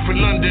werewolf in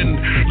London.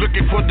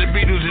 Looking for the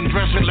Beatles and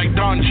dressing like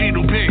Don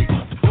Cheadle Pig.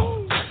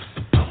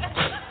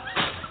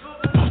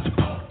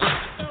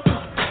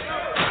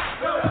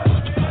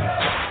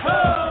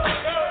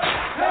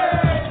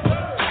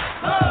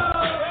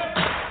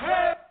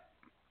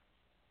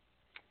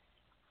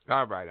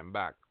 All right, I'm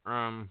back.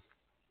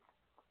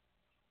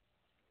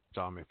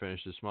 Saw me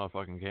finish this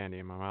motherfucking candy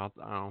in my mouth.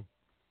 I don't know.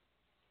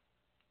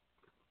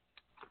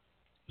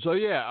 So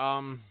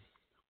yeah,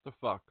 the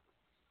fuck.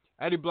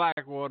 Eddie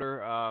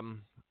Blackwater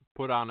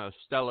put on a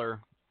stellar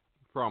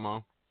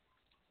promo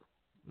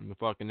on the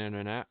fucking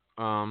internet.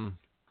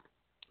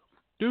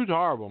 Dude's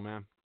horrible,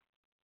 man.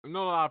 I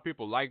know a lot of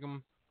people like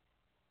him.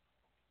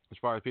 As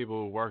far as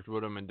people who worked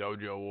with him in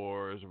Dojo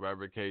Wars,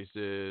 whatever the case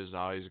is,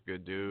 oh, he's a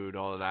good dude,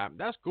 all of that.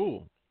 That's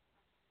cool.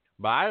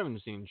 But I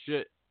haven't seen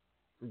shit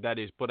that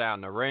he's put out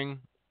in the ring.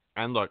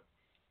 And look,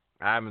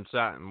 I haven't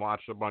sat and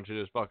watched a bunch of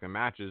his fucking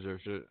matches or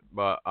shit.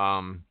 But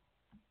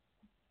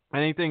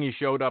anything he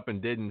showed up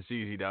and did in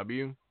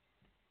CZW,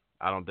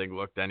 I don't think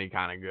looked any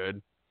kind of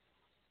good.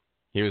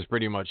 He was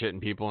pretty much hitting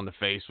people in the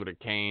face with a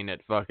cane at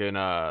fucking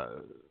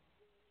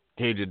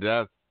Cage of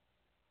Death.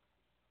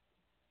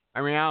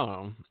 I mean, I don't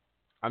know.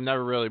 I've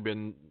never really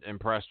been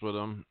impressed with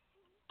him,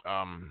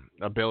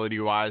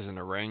 ability-wise in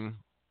the ring.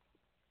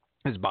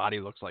 His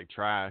body looks like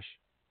trash.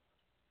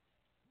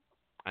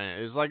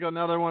 And it's like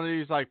another one of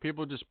these, like,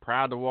 people just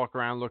proud to walk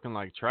around looking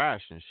like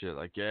trash and shit.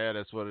 Like, yeah,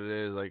 that's what it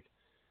is. Like,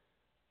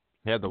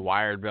 he had the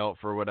wired belt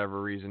for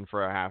whatever reason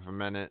for a half a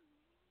minute.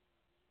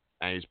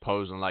 And he's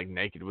posing, like,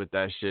 naked with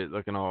that shit,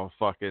 looking all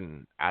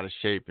fucking out of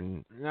shape.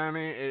 And, you know what I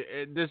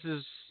mean? This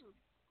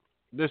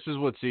is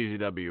what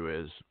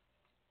CZW is.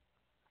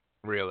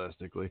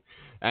 Realistically.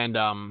 And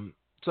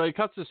so he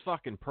cuts this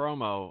fucking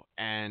promo,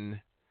 and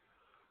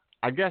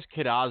I guess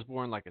Kid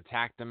Osborne like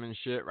attacked him and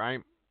shit,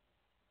 right?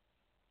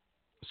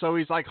 So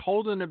he's like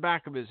holding the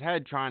back of his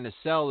head trying to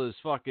sell his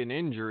fucking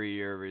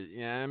injury, or, you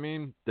know what I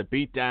mean? The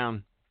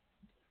beatdown.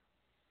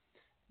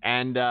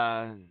 And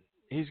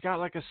he's got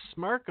like a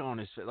smirk on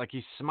his face, like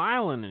he's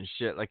smiling and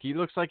shit. Like he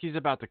looks like he's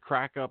about to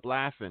crack up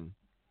laughing.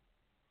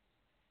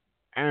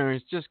 And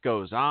it just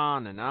goes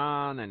on,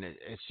 and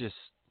it's just,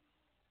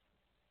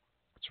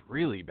 it's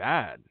really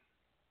bad.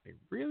 Like,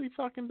 really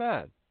fucking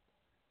bad.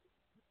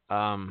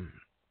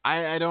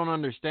 I don't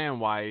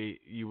understand why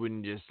you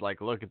wouldn't just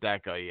like look at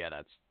that guy. Yeah,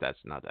 that's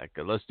not that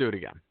good. Let's do it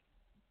again.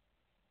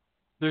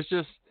 There's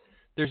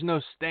no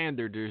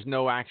standard. There's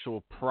no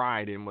actual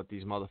pride in what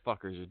these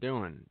motherfuckers are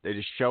doing. They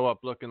just show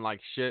up looking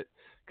like shit,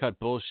 cut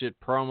bullshit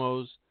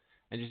promos,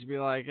 and just be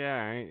like, yeah,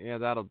 all right, yeah,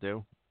 that'll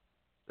do.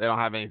 They don't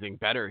have anything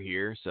better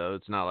here, so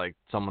it's not like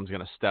someone's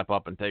gonna step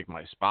up and take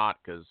my spot,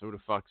 because who the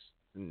fuck's,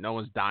 no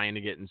one's dying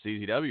to get in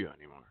CZW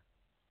anymore.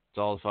 It's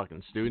all the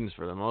fucking students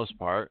for the most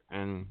part,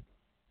 and,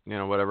 you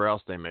know, whatever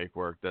else they make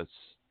work that's,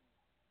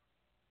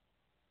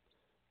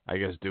 I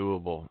guess,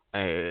 doable.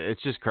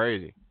 It's just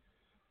crazy.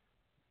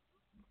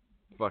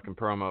 Fucking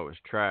promo was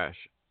trash.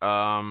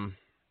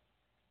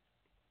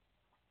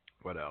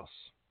 What else?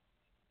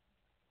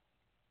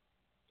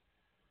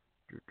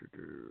 I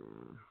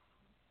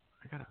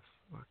gotta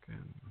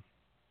fucking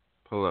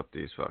pull up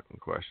these fucking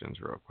questions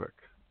real quick.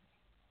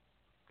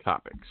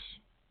 Topics.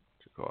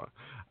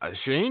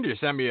 Shane just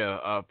sent me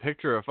a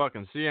picture of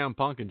fucking CM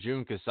Punk and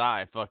Jun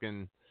Kasai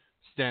fucking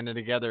standing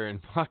together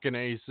in fucking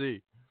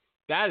AC.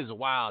 That is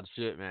wild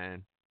shit,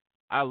 man.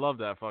 I love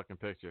that fucking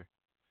picture.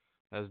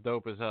 That's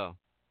dope as hell.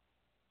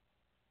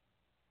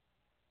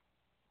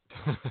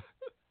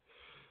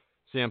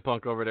 CM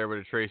Punk over there with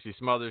a Tracy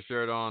Smothers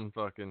shirt on.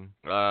 Fucking.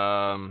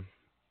 So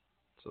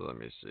let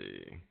me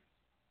see.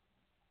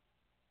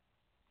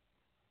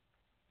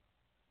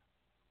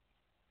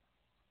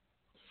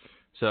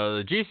 So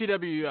the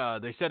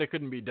GCW, they said it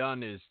couldn't be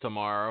done is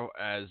tomorrow,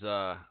 as,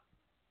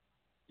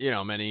 you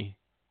know, many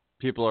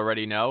people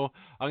already know.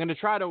 I'm going to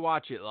try to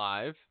watch it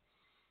live,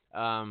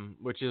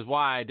 which is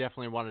why I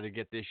definitely wanted to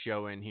get this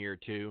show in here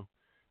too,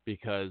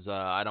 because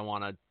I don't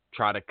want to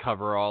try to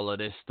cover all of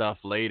this stuff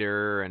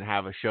later and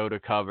have a show to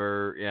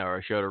cover, you know, or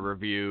a show to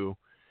review.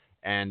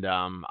 And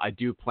I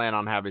do plan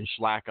on having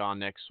Schlack on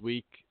next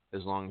week,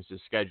 as long as the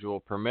schedule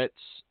permits.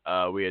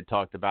 We had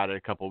talked about it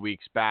a couple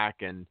weeks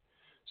back, and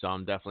so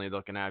I'm definitely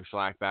looking to have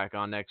Schlack back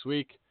on next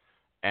week.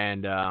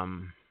 And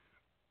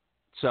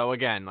so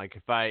again, like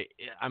if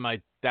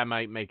that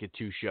might make it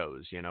 2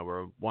 shows, you know,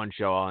 where one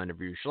show I'll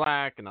interview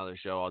Schlack, another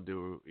show I'll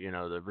do, you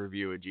know, the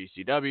review of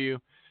GCW,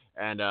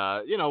 and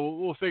you know,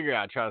 we'll figure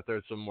out, try to throw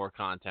some more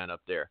content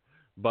up there.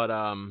 But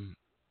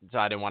so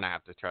I didn't want to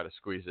have to try to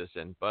squeeze this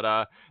in,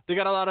 but they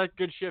got a lot of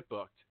good shit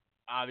booked.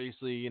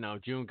 Obviously, you know,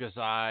 Jun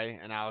Kasai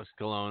and Alex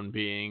Colon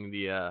being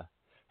the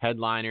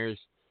headliners.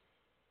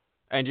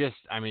 And just,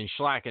 I mean,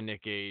 Schlack and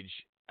Nick Gage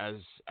as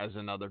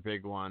another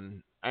big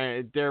one.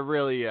 They're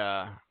really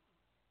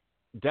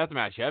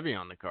deathmatch heavy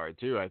on the card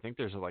too. I think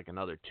there's like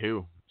another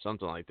 2,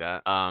 something like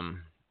that.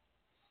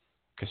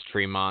 Because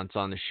Tremont's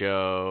on the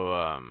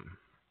show.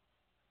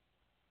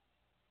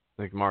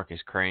 I think Marcus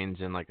Crane's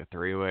in like a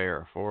 3-way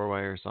or a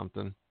 4-way or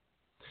something.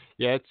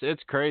 Yeah,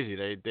 it's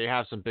crazy. They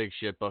have some big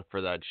shit booked for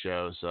that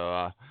show. So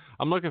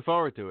I'm looking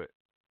forward to it.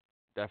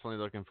 Definitely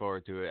looking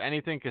forward to it.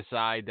 Anything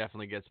Kasai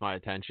definitely gets my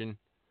attention.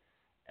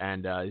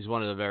 And he's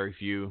one of the very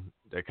few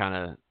that kind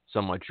of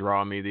somewhat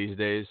draw me these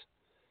days.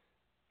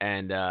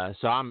 And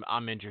so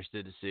I'm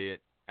interested to see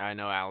it. I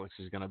know Alex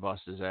is going to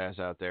bust his ass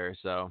out there.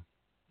 So,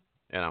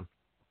 you know.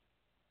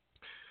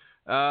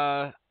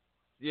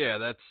 Yeah,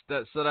 that's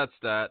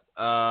that.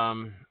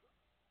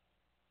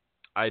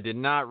 I did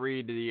not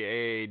read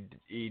the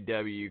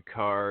AEW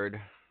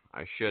card.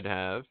 I should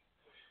have,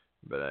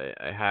 but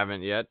I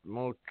haven't yet.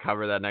 We'll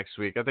cover that next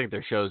week. I think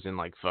their show's in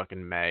like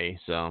fucking May,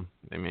 so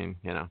I mean,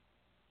 you know.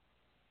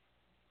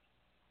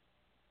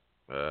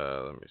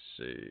 Let me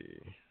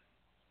see.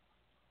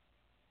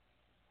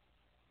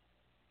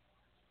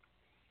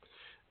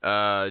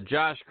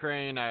 Josh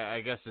Crane, I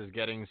guess, is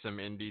getting some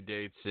indie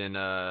dates in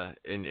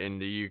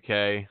the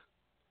UK.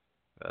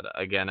 But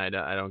again, I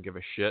don't give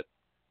a shit.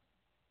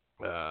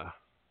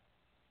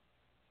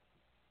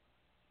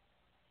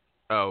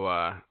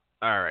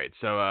 Alright,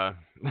 so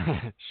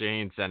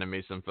Shane sending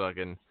me some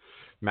fucking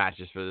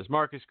matches for this.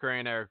 Marcus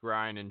Crane, Eric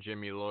Ryan, and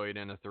Jimmy Lloyd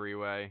in a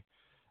 3-way.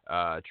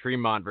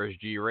 Tremont versus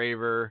G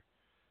Raver.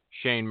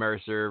 Shane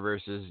Mercer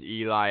versus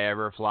Eli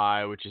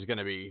Everfly, which is going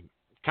to be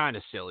kind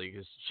of silly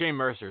because Shane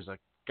Mercer's a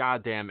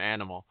goddamn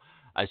animal.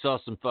 I saw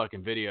some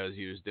fucking videos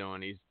he was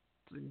doing. He's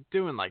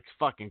doing like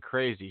fucking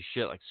crazy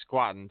shit, like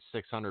squatting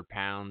 600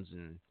 pounds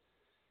and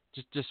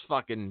just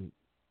fucking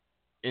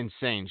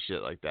insane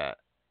shit like that.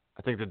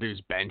 I think the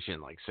dude's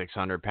benching like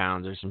 600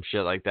 pounds or some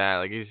shit like that.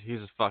 Like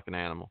he's a fucking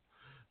animal.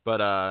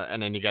 But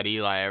and then you got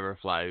Eli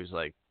Everfly, who's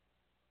like,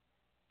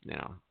 you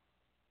know,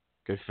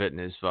 good fit in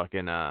his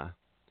fucking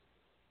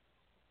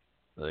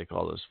what do they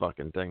call those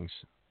fucking things?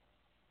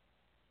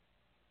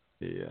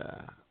 The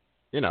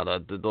you know,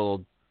 the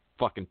little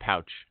fucking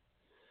pouch.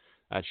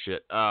 That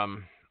shit.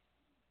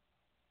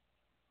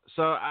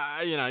 So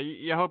you know,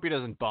 you hope he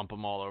doesn't bump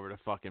him all over the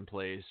fucking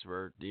place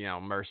where, you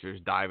know,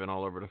 Mercer's diving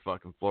all over the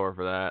fucking floor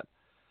for that.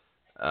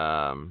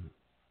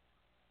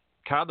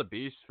 Kyle the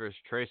Beast versus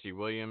Tracy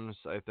Williams,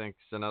 I think,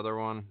 is another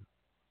one.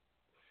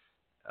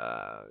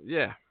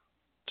 Yeah.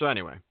 So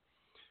anyway,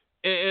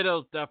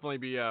 it'll definitely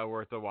be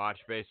worth a watch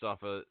based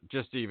off of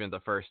just even the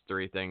first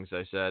 3 things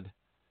I said.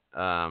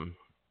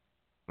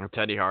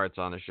 Teddy Hart's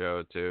on the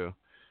show too.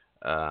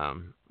 Let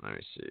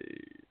me see.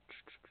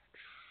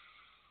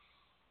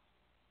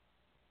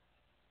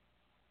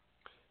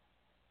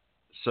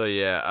 So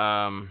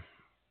yeah,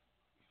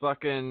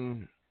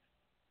 fucking.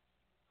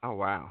 Oh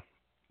wow,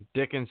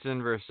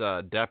 Dickinson versus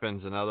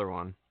Deppin's another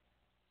one.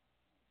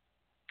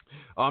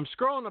 Oh, I'm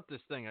scrolling up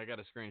this thing. I got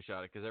to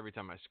screenshot it because every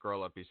time I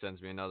scroll up, he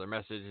sends me another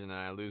message and then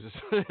I lose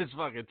his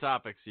fucking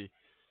topics he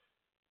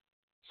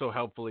so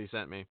helpfully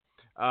sent me.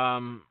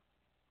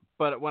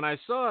 But when I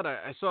saw it,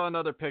 I saw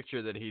another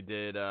picture that he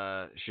did.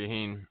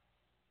 Shaheen,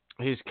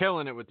 he's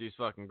killing it with these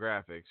fucking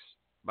graphics.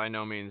 By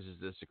no means is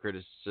this a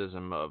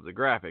criticism of the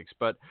graphics,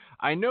 but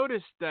I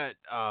noticed that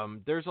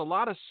there's a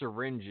lot of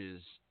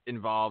syringes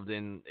involved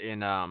in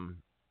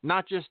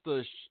not just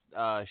the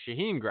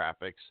Shaheen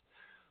graphics,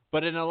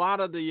 but in a lot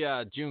of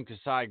the Jun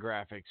Kasai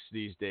graphics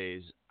these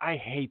days. I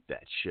hate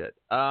that shit.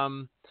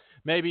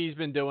 Maybe he's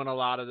been doing a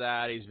lot of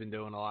that. He's been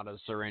doing a lot of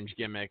syringe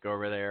gimmick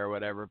over there or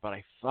whatever, but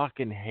I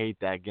fucking hate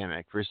that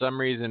gimmick. For some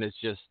reason, it's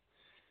just,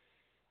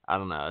 I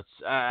don't know.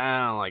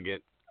 I don't like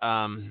it.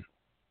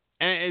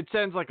 And it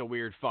sends like a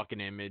weird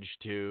fucking image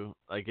too.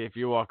 Like if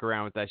you walk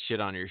around with that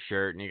shit on your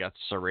shirt and you got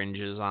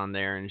syringes on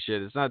there and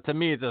shit, it's not, to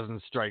me, it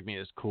doesn't strike me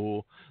as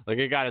cool. Like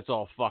it got, it's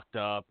all fucked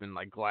up and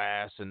like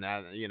glass and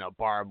that, you know,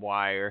 barbed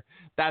wire.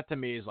 That to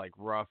me is like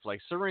rough. Like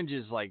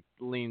syringes like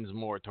leans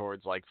more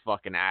towards like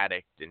fucking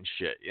addict and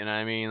shit. You know what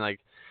I mean?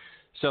 Like,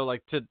 so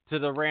like to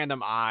the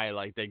random eye,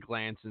 like they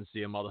glance and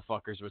see a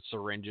motherfuckers with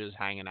syringes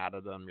hanging out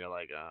of them. You're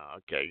like, oh,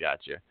 okay,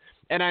 gotcha.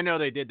 And I know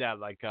they did that,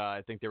 like,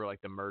 I think they were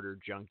like the murder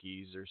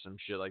junkies or some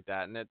shit like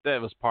that. And that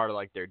was part of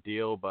like their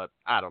deal, but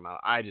I don't know.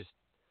 I just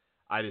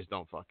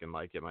don't fucking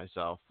like it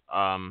myself.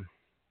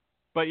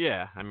 But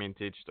yeah, I mean,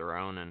 to each their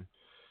own, and,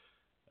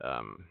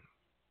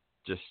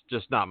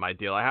 just not my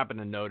deal. I happened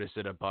to notice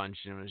it a bunch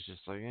and it was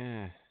just like,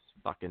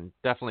 fucking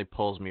definitely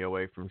pulls me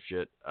away from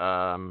shit.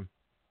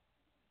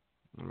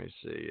 Let me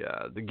see.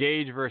 The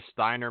Gage versus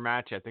Steiner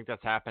match, I think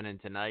that's happening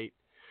tonight.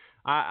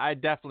 I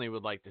definitely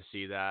would like to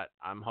see that.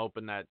 I'm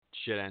hoping that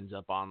shit ends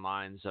up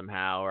online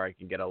somehow, or I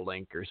can get a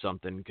link or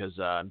something, because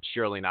I'm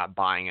surely not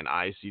buying an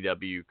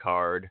ICW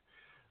card.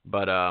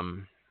 But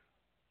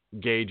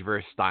Gage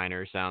versus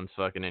Steiner sounds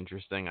fucking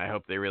interesting. I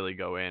hope they really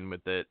go in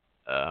with it.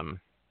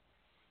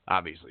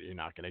 Obviously, you're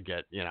not going to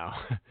get, you know,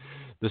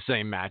 the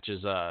same match as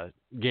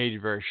Gage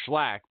versus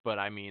Schlack, but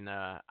I mean,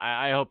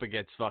 I hope it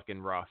gets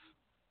fucking rough.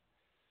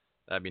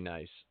 That'd be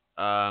nice.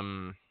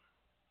 VOW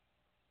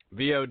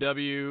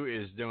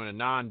is doing a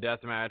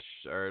non-deathmatch,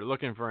 or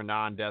looking for a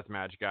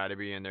non-deathmatch guy to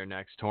be in their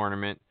next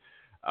tournament.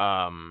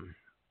 AR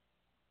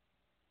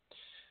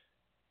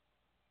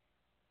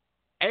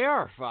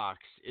Fox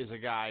is a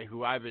guy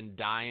who I've been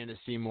dying to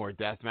see more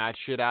deathmatch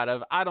shit out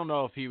of. I don't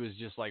know if he was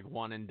just like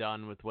one and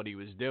done with what he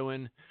was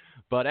doing,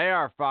 but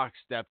AR Fox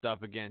stepped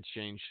up against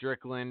Shane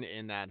Strickland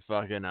in that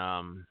fucking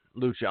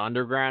Lucha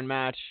Underground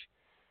match.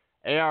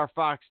 AR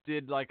Fox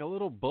did like a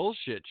little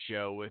bullshit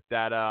show with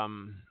that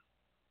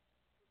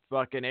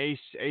fucking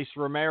Ace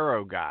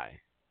Romero guy,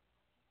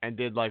 and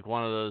did like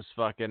one of those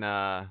fucking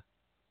I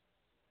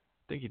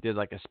think he did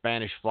like a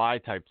Spanish Fly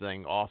type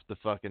thing off the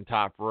fucking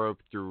top rope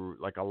through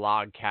like a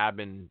log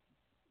cabin,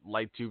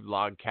 light tube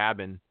log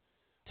cabin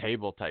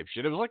table type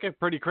shit. It was like a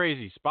pretty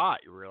crazy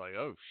spot. You were like,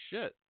 oh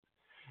shit.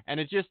 And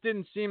it just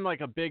didn't seem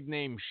like a big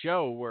name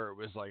show where it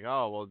was like,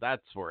 oh, well,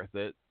 that's worth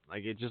it.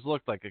 Like, it just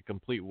looked like a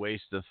complete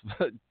waste of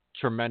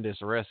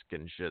tremendous risk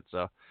and shit.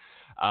 So,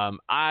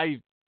 I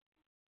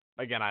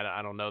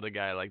don't know the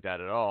guy like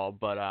that at all,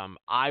 but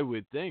I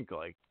would think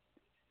like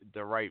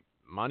the right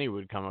money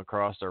would come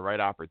across, the right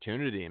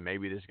opportunity, and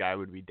maybe this guy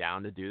would be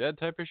down to do that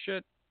type of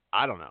shit.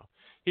 I don't know.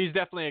 He's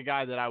definitely a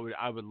guy that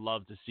I would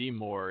love to see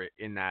more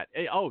in that.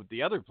 Oh,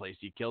 the other place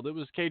he killed it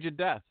was Cage of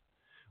Death.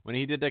 When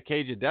he did the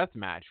Cage of Death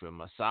match with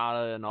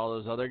Masada and all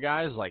those other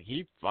guys, like,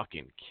 he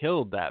fucking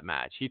killed that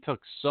match. He took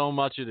so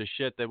much of the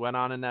shit that went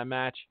on in that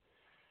match.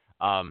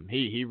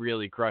 He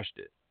really crushed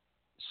it.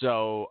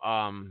 So,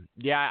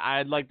 yeah,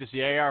 I'd like to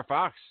see AR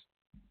Fox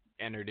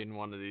entered in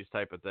one of these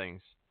type of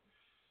things.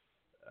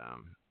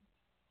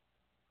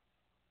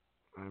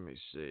 Let me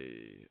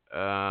see.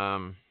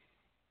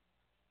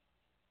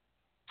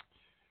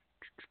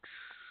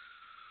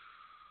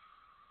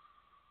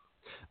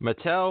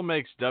 Mattel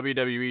makes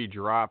WWE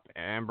drop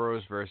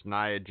Ambrose versus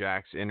Nia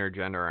Jax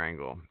intergender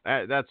angle.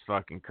 That's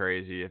fucking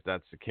crazy if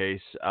that's the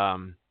case.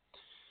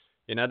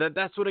 You know,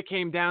 that's what it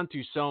came down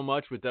to so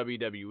much with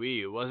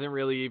WWE. It wasn't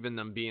really even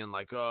them being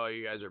like, oh,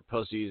 you guys are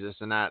pussies, this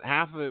and that.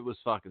 Half of it was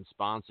fucking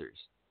sponsors.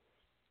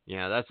 You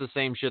know, that's the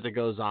same shit that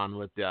goes on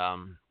with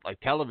like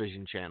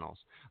television channels.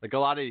 Like a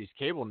lot of these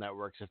cable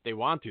networks, if they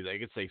want to, they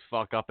could say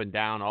fuck up and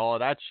down, all of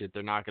that shit.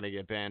 They're not going to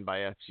get banned by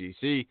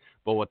FCC,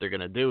 but what they're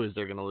going to do is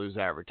they're going to lose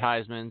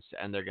advertisements,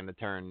 and they're going to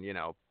turn, you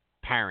know,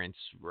 parents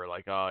were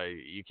like, oh,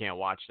 you can't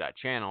watch that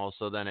channel.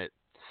 So then it,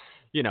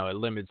 you know, it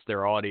limits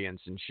their audience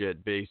and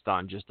shit based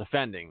on just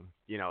offending,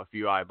 you know, a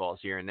few eyeballs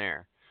here and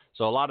there.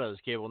 So a lot of those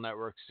cable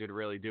networks could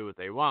really do what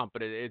they want,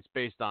 but it's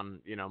based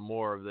on, you know,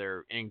 more of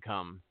their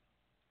income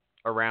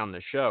around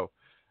the show.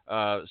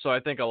 So I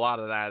think a lot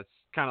of that's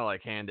kind of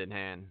like hand in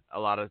hand. A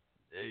lot of,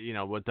 you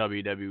know, what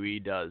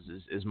WWE does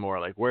is more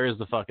like, where's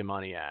the fucking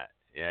money at?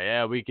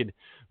 Yeah, we could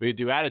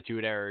do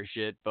attitude era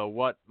shit, but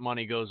what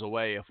money goes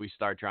away if we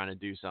start trying to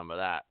do some of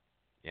that,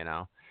 you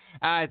know?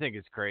 I think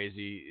it's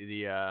crazy,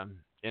 the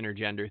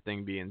intergender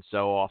thing being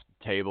so off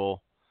the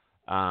table.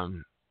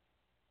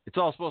 It's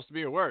all supposed to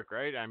be a work,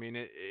 right? I mean,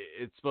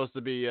 it's supposed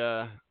to be,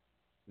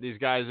 these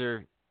guys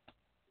are,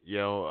 you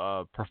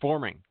know,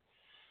 performing.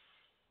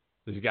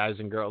 These guys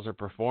and girls are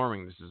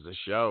performing. This is a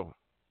show.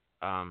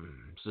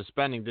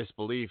 Suspending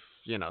disbelief,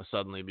 you know,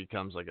 suddenly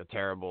becomes like a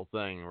terrible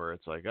thing where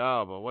it's like,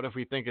 oh, but what if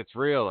we think it's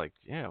real? Like,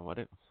 yeah, what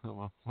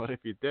if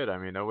you did? I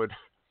mean, it would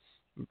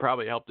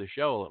probably help the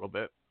show a little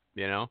bit,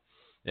 you know,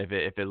 if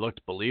it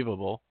looked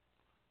believable,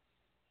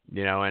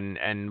 you know.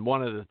 And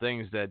one of the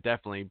things that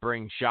definitely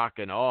brings shock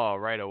and awe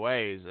right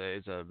away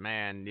is a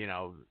man, you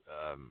know,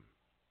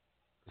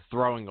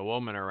 throwing a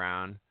woman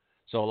around.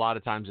 So a lot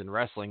of times in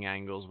wrestling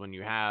angles, when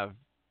you have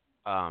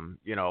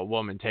you know, a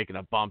woman taking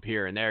a bump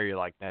here and there, you're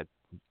like, that,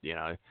 you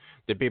know,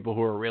 the people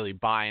who are really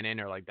buying in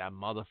are like, that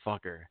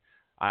motherfucker.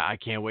 I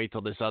can't wait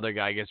till this other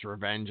guy gets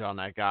revenge on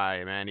that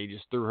guy, man. He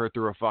just threw her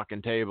through a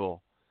fucking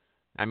table.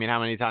 I mean, how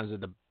many times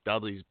did the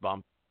Dudleys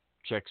bump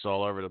chicks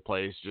all over the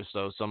place just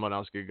so someone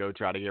else could go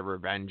try to get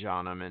revenge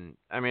on them? And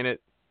I mean,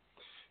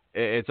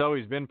 it's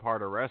always been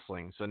part of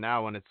wrestling. So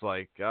now when it's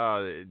like,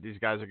 these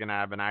guys are going to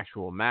have an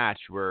actual match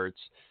where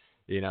it's,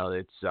 you know,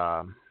 it's,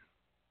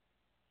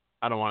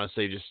 I don't want to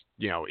say just,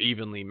 you know,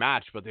 evenly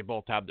matched, but they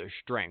both have their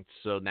strengths.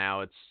 So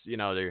now it's, you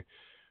know, they're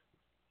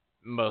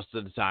most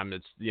of the time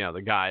it's, you know,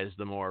 the guy is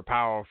the more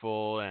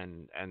powerful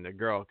and the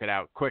girl could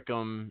outquick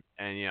him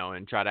and, you know,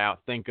 and try to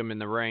outthink him in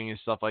the ring and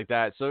stuff like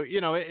that. So, you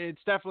know,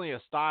 it's definitely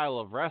a style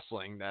of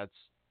wrestling that's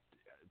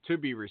to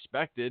be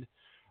respected.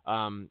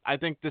 I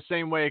think the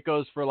same way it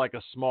goes for like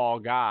a small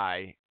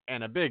guy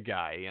and a big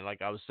guy, and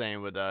like I was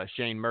saying with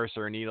Shane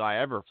Mercer and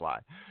Eli Everfly.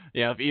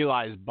 You know, if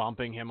Eli's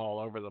bumping him all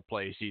over the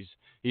place,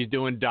 he's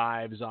doing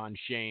dives on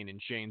Shane, and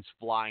Shane's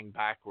flying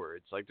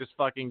backwards. Like, this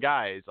fucking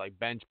guy is like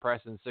bench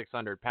pressing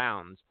 600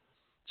 pounds.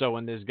 So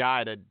when this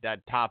guy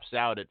that tops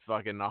out at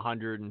fucking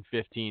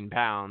 115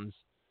 pounds,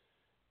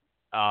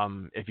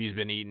 if he's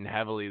been eating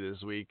heavily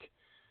this week,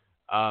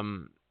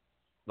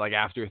 like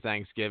after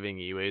Thanksgiving,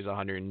 he weighs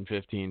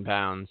 115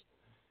 pounds.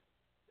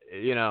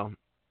 You know,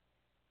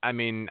 I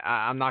mean,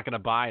 I'm not going to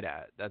buy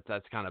that.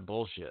 That's kind of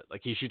bullshit.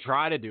 Like, he should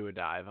try to do a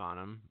dive on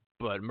him,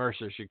 but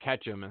Mercer should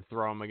catch him and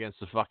throw him against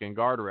the fucking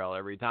guardrail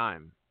every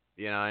time.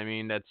 You know what I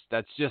mean?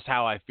 That's just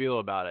how I feel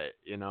about it,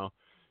 you know?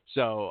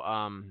 So,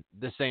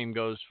 the same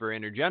goes for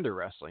intergender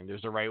wrestling.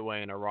 There's a right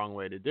way and a wrong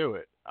way to do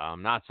it.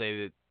 Not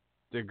say that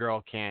the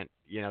girl can't,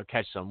 you know,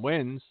 catch some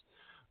wins,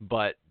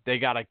 but they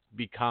got to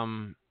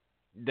come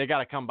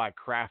by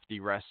crafty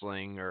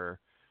wrestling or,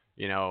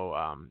 you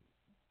know,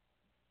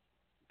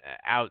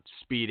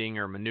 outspeeding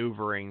or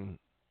maneuvering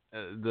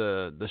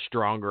the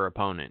stronger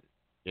opponent.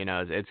 You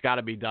know, it's got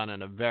to be done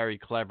in a very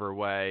clever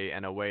way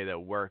and a way that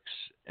works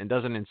and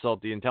doesn't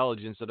insult the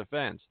intelligence of the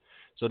fans.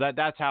 So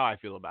that's how I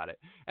feel about it.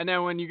 And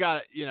then when you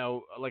got, you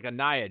know, like a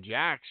Nia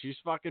Jax, she's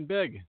fucking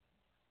big.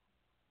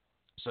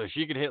 So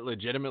she could hit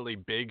legitimately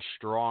big,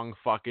 strong,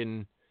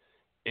 fucking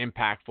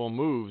impactful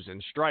moves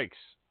and strikes.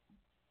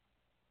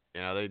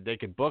 You know, they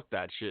could book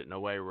that shit in a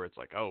way where it's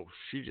like, oh,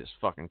 she just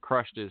fucking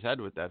crushed his head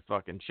with that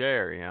fucking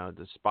chair, you know,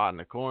 the spot in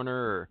the corner,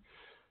 or,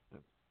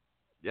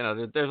 you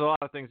know, there's a lot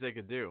of things they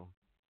could do.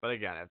 But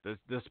again, if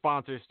the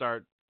sponsors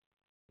start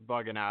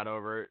bugging out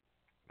over it,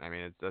 I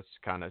mean, that's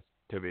kind of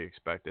to be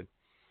expected.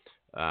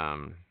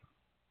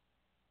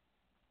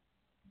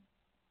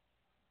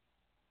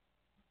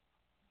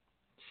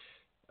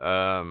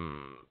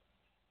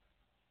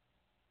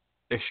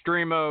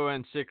 Extremo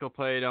and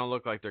Cycloplay don't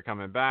look like they're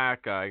coming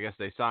back. I guess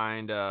they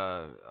signed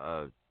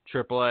a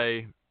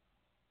AAA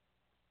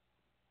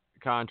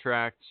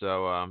contract,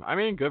 so I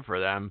mean, good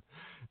for them.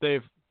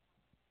 They've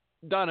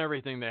done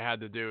everything they had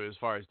to do as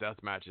far as death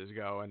matches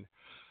go, and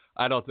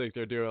I don't think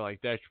they're doing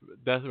like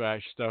death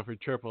match stuff for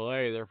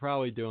AAA. They're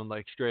probably doing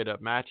like straight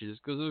up matches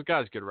because those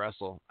guys could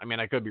wrestle. I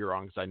mean, I could be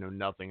wrong because I know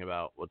nothing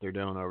about what they're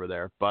doing over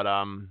there, but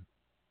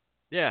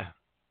yeah,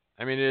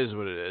 I mean, it is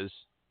what it is.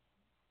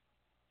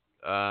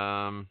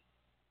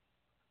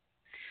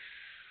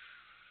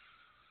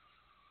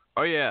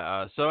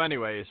 So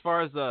anyway, as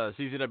far as the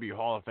CZW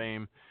Hall of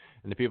Fame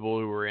and the people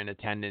who were in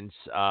attendance,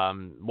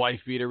 Wife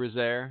Beater was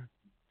there.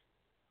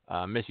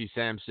 Missy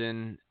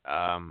Sampson,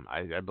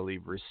 I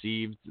believe,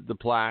 received the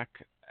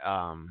plaque.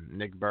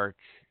 Nick Burke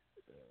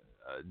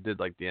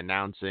did like the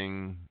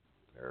announcing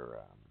or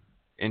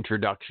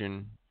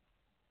introduction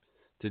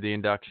to the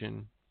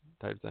induction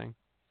type thing.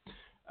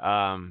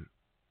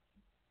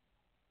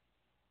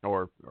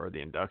 Or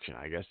the induction,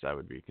 I guess that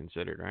would be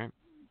considered, right?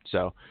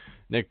 So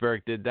Nick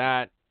Burke did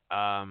that.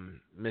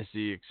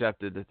 Missy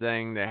accepted the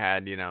thing. They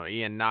had, you know,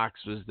 Ian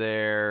Knox was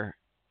there.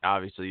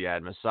 Obviously, you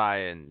had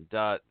Messiah and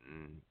Dutt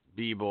and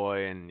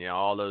B-Boy and, you know,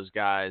 all those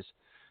guys.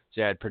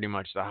 So you had pretty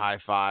much the high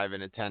five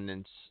in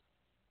attendance,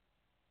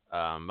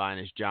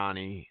 minus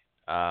Johnny.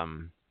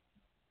 And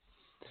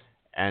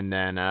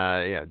then,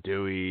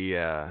 Dewey,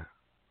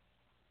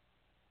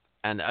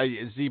 and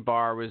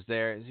Z-Barr was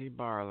there.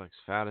 Z-Barr looks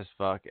fat as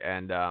fuck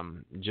and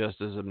just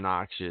as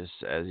obnoxious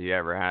as he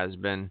ever has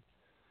been.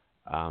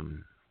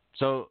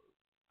 So,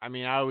 I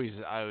mean, I always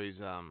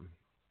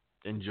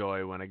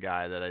enjoy when a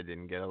guy that I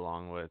didn't get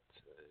along with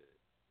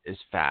is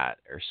fat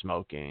or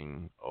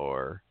smoking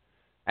or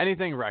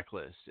anything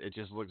reckless. It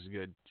just looks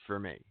good for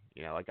me.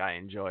 You know, like I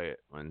enjoy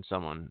it when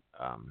someone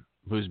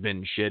who's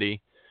been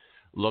shitty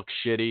looks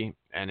shitty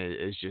and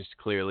is just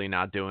clearly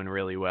not doing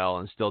really well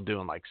and still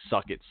doing like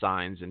suck it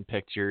signs and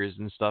pictures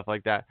and stuff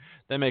like that.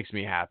 That makes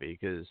me happy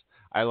because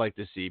I like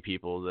to see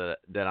people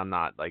that I'm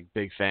not like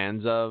big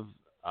fans of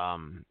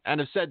and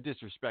have said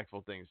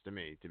disrespectful things to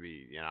me, to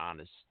be, you know,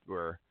 honest,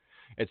 where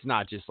it's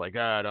not just like,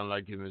 I don't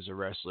like him as a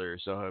wrestler,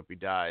 so I hope he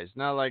dies.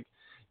 No, like,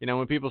 you know,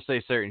 when people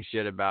say certain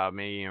shit about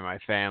me or my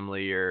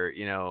family or,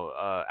 you know,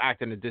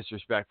 act in a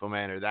disrespectful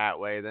manner that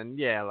way, then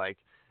yeah, like,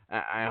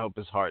 I hope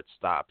his heart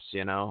stops,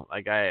 you know?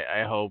 Like,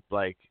 I hope,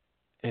 like,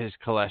 his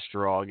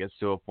cholesterol gets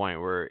to a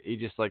point where he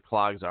just, like,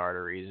 clogs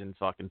arteries and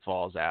fucking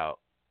falls out,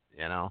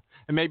 you know?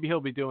 And maybe he'll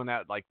be doing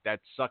that, like,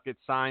 that suck it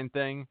sign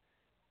thing,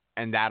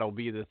 and that'll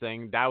be the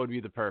thing. That would be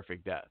the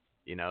perfect death,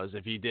 you know, as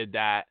if he did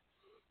that,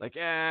 like,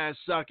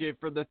 suck it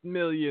for the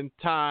millionth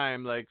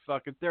time, like,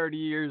 fucking 30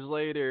 years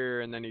later,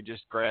 and then he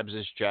just grabs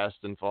his chest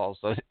and falls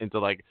into,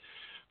 like,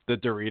 the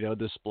Dorito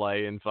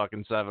display in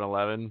fucking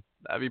 7-Eleven.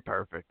 That'd be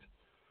perfect.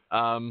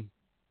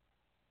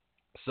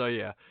 So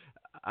yeah,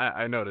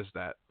 I noticed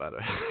that, but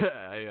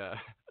I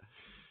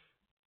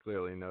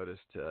clearly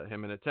noticed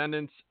him in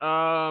attendance.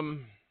 What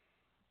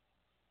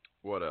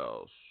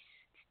else?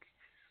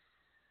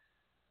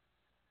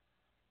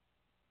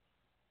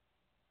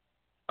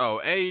 Oh,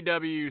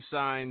 AEW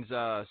signs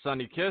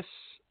Sonny Kiss.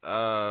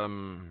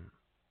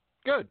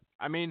 Good.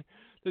 I mean,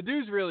 the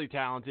dude's really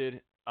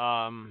talented.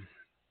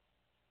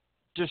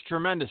 Just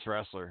tremendous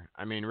wrestler.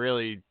 I mean,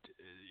 really,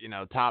 you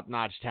know,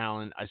 top-notch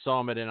talent. I saw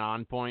him at an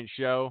On Point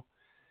show,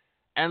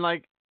 and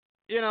like,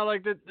 you know,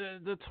 like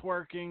the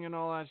twerking and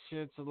all that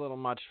shit's a little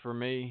much for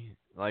me.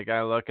 Like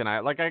I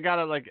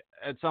gotta, like,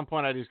 at some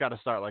point I just gotta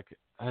start like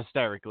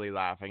hysterically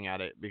laughing at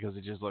it because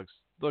it just looks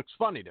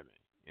funny to me.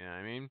 You know what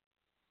I mean?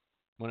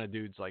 When a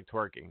dude's like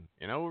twerking,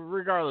 you know,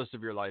 regardless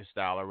of your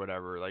lifestyle or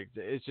whatever, like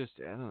it's just,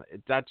 I don't know,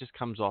 that just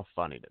comes off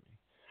funny to me.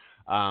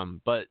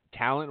 But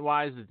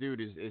talent-wise, the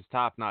dude is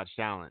top-notch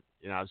talent.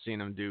 You know, I've seen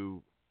him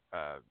do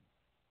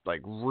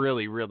like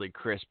really, really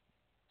crisp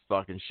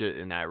fucking shit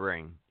in that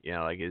ring. You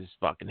know, like his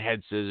fucking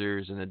head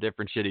scissors and the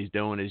different shit he's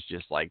doing is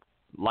just like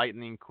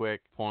lightning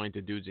quick point.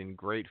 The dude's in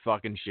great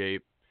fucking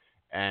shape.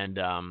 And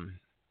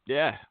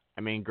yeah,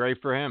 I mean,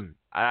 great for him.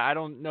 I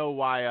don't know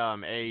why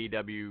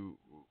AEW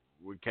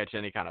would catch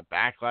any kind of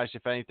backlash.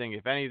 If anything,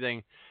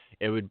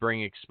 it would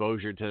bring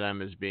exposure to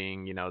them as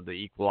being, you know, the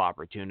equal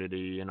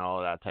opportunity and all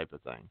of that type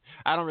of thing.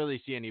 I don't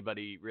really see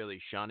anybody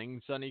really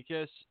shunning Sonny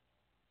Kiss.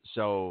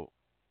 So,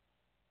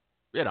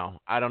 you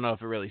know, I don't know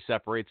if it really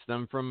separates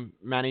them from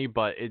many,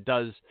 but it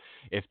does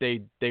if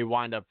they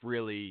wind up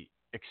really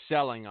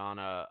excelling on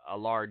a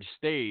large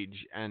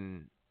stage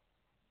and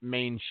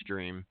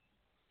mainstream.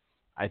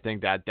 I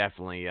think that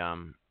definitely,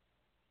 you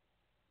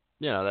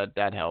know,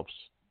 that helps.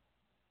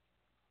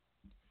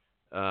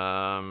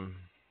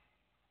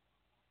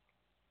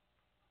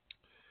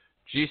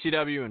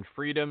 GCW and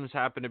Freedoms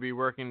happen to be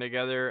working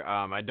together.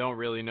 I don't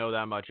really know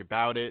that much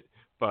about it,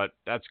 but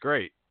that's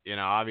great. You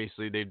know,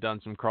 obviously they've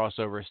done some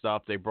crossover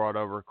stuff. They brought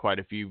over quite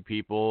a few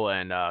people,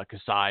 and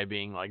Kasai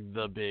being like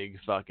the big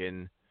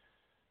fucking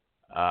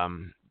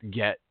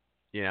get,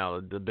 you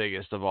know, the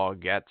biggest of all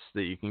gets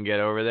that you can get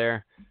over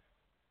there.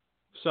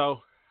 So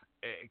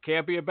it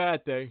can't be a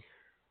bad thing.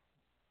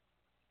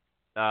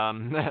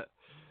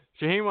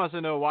 Shaheen wants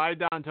to know why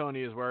Don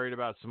Tony is worried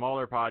about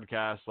smaller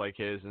podcasts like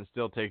his and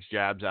still takes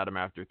jabs at him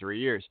after 3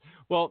 years.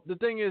 Well, the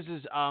thing is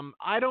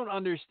I don't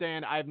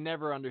understand. I've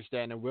never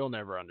understand and will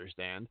never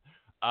understand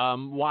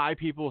why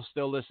people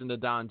still listen to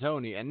Don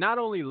Tony. And not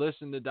only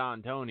listen to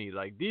Don Tony,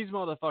 like these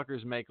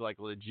motherfuckers make like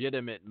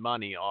legitimate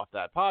money off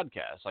that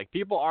podcast. Like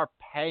people are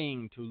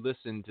paying to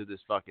listen to this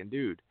fucking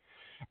dude.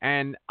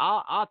 And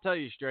I'll tell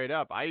you straight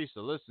up, I used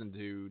to listen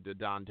to the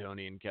Don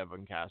Tony and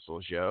Kevin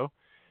Castle show.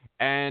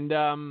 And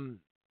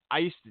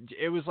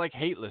it was like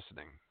hate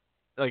listening.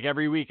 Like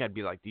every week I'd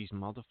be like, these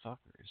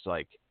motherfuckers.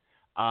 Like,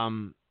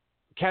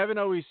 Kevin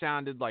always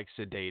sounded like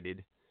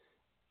sedated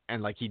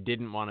and like he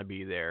didn't want to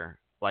be there.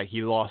 Like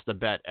he lost a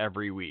bet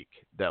every week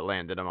that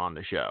landed him on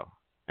the show.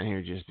 And he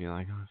would just be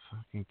like, oh,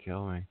 fucking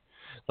kill me.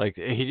 Like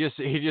he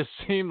just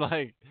seemed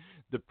like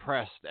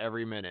depressed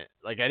every minute.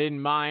 Like I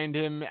didn't mind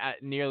him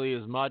nearly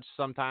as much.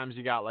 Sometimes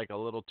he got like a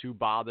little too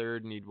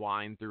bothered and he'd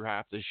whine through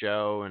half the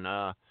show, and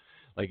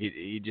like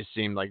he just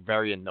seemed like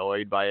very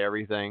annoyed by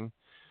everything.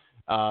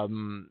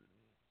 And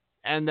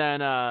then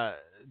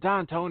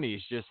Don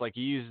Tony's just like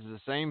he uses the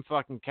same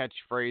fucking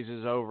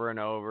catchphrases over and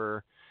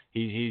over.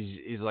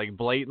 He's like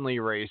blatantly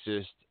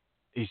racist.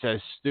 He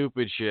says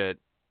stupid shit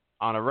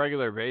on a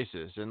regular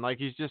basis, and like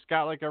he's just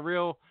got like a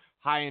real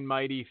high and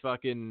mighty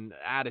fucking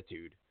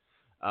attitude.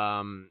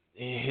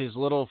 His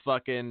little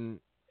fucking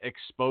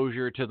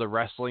exposure to the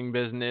wrestling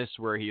business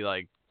where he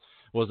like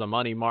was a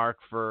money mark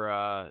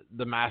for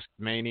the Masked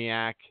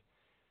Maniac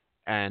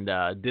and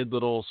did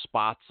little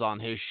spots on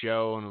his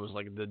show and was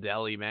like the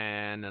deli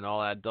man and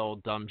all that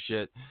old dumb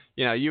shit.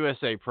 You know,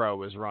 USA Pro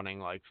was running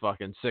like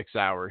fucking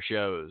 6-hour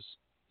shows.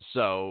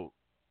 So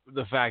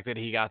the fact that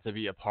he got to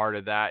be a part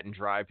of that and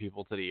drive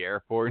people to the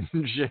airport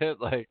and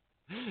shit, like,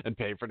 and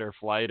pay for their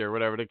flight or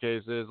whatever the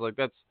case is, like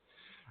that's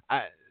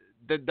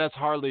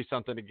hardly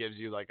something that gives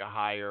you like a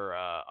higher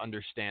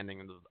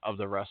understanding of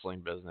the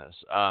wrestling business.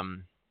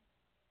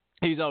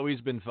 He's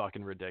always been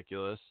fucking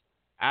ridiculous.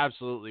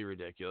 Absolutely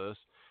ridiculous.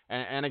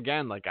 And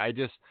again, like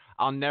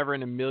I'll never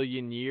in a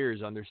million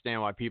years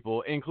understand why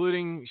people,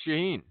 including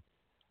Shaheen,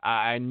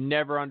 I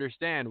never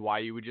understand why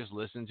you would just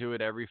listen to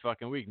it every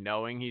fucking week,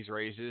 knowing he's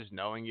racist,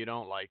 knowing you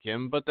don't like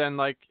him, but then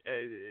like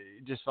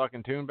just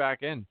fucking tune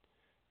back in.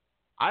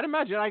 I'd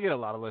imagine I get a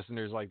lot of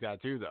listeners like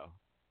that too, though,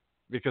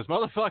 because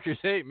motherfuckers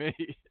hate me,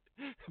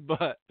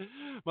 but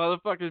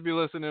motherfuckers be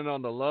listening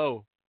on the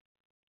low.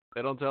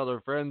 They don't tell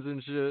their friends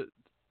and shit.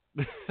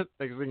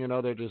 Next thing you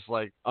know, they're just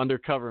like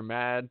undercover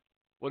mad.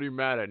 What are you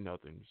mad at?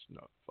 Nothing. Just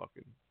not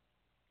fucking.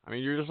 I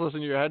mean, you're just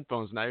listening to your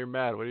headphones. Now you're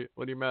mad. What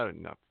are you mad at?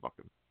 Not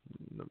fucking.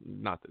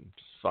 Nothing.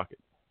 Just fuck it.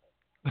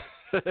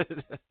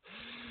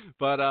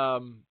 But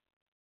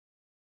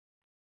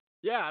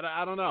yeah,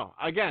 I don't know.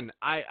 Again,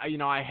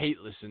 I hate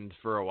listened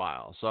for a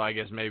while, so I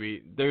guess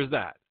maybe there's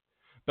that.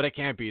 But it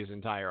can't be his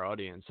entire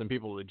audience. Some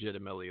people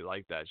legitimately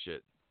like that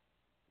shit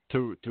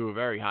to a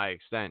very high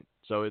extent.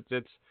 So it's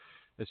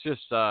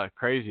just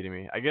crazy to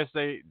me. I guess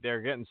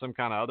they're getting some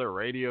kind of other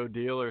radio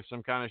deal or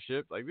some kind of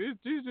shit. Like these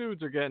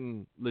dudes are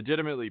getting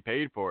legitimately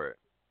paid for it.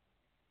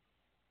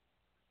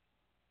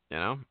 You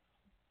know?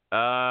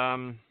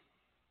 I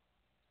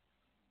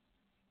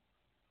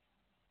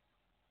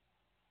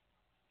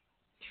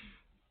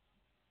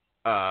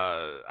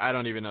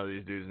don't even know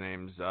these dudes'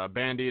 names.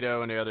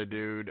 Bandito and the other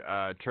dude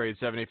trade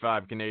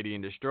 75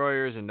 Canadian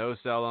destroyers and no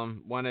sell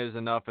them. When is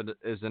enough with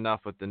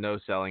the no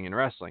selling in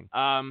wrestling.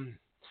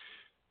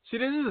 See,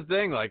 this is the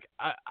thing. Like,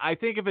 I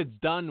think if it's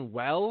done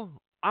well,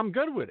 I'm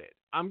good with it.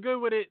 I'm good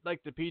with it,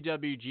 like the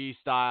PWG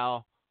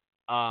style,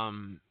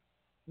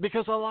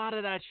 because a lot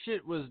of that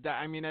shit was.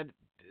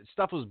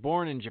 Stuff was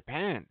born in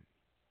Japan,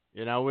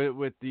 you know,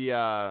 with the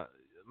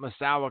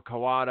Masawa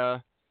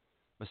Kawada,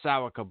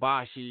 Masawa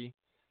Kobashi,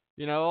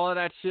 you know, all of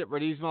that shit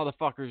where these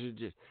motherfuckers are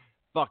just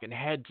fucking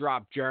head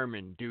drop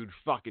German, dude,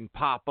 fucking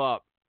pop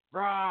up,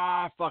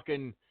 rah,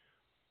 fucking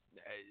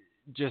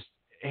just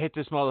hit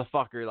this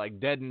motherfucker like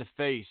dead in the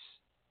face.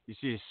 You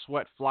see his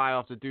sweat fly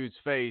off the dude's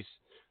face.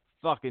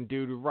 Fucking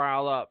dude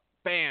rile up,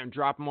 bam,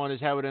 drop him on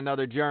his head with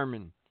another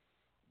German.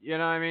 You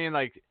know what I mean?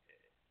 Like,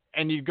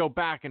 and you'd go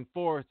back and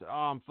forth. Oh,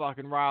 I'm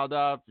fucking riled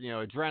up. You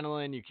know,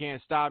 adrenaline. You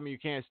can't stop me.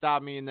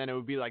 And then it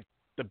would be like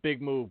the big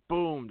move,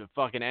 boom, to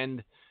fucking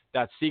end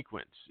that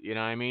sequence. You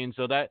know what I mean?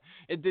 So that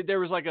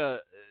there was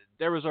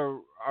a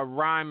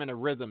rhyme and a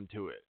rhythm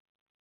to it.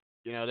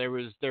 You know, there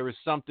was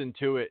something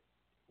to it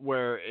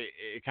where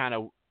it kind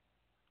of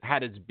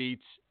had its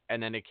beats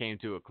and then it came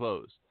to a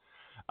close.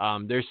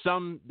 There's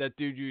some that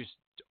do just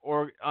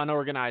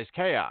unorganized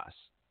chaos,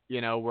 you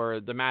know,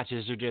 where the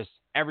matches are just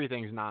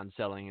everything's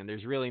non-selling and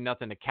there's really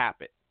nothing to cap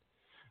it.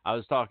 I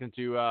was talking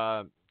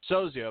to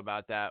Sozio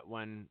about that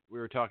when we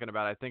were talking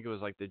about, I think it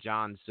was like the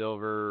John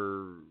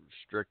Silver,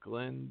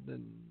 Strickland,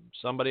 and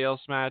somebody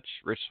else match,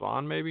 Rich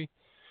Swann maybe,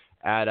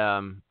 at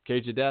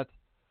Cage of Death.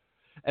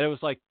 And it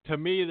was like, to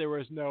me, there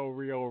was no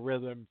real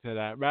rhythm to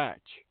that match.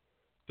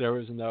 There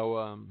was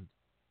no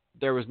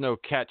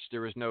catch.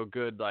 There was no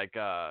good, like,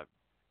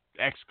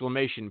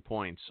 exclamation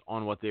points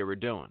on what they were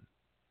doing.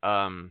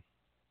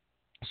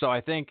 So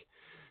I think,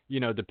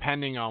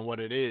 depending on what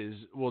it is,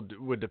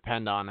 would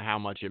depend on how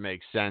much it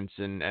makes sense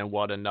and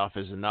what enough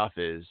is enough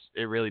is.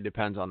 It really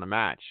depends on the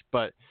match.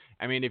 But,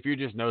 I mean, if you're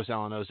just no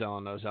selling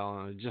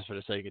just for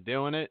the sake of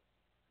doing it,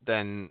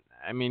 then,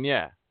 I mean,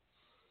 yeah.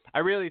 I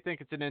really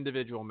think it's an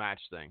individual match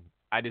thing.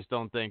 I just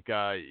don't think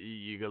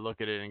you could look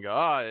at it and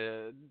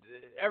go,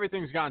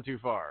 everything's gone too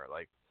far.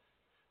 Like,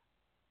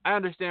 I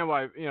understand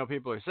why,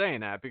 people are saying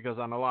that, because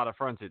on a lot of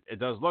fronts it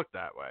does look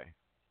that way.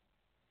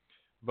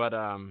 But,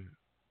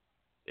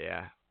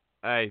 yeah.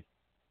 I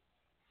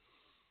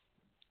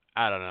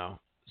don't know.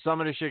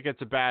 Some of the shit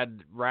gets a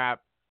bad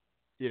rap,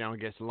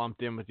 gets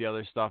lumped in with the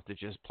other stuff that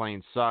just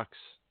plain sucks.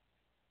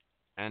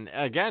 And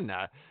again,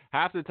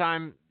 half the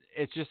time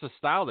it's just a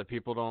style that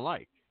people don't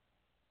like.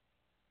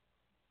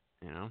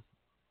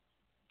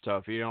 So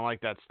if you don't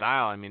like that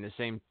style, I mean, the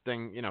same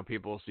thing,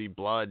 people see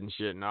blood and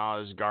shit and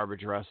all this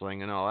garbage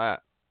wrestling and all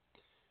that.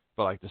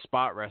 But like the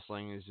spot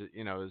wrestling is,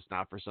 is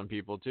not for some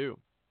people too.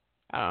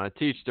 I don't know,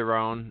 teach their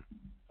own.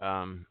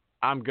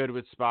 I'm good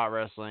with spot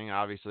wrestling.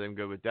 Obviously, I'm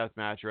good with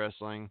deathmatch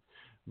wrestling.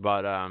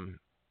 But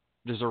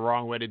there's a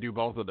wrong way to do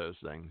both of those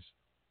things.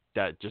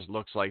 That just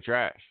looks like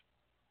trash.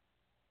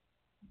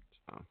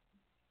 So,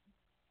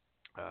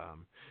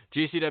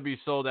 GCW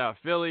sold out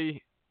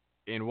Philly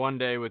in one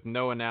day with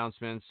no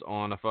announcements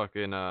on a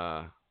fucking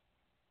on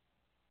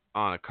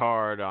a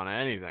card, on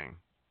anything.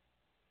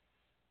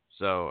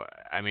 So,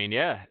 I mean,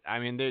 yeah. I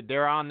mean,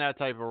 they're on that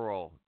type of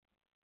roll.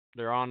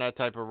 They're on that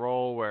type of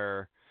roll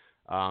where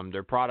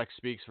their product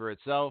speaks for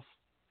itself,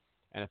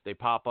 and if they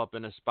pop up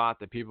in a spot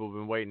that people have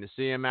been waiting to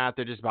see them at,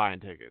 they're just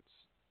buying tickets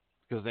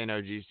because they know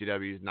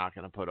GCW is not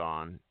going to put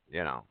on,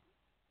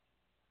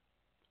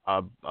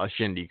 a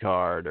shindy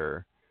card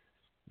or,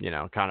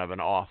 kind of an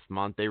off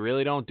month. They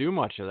really don't do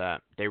much of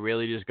that. They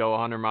really just go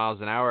 100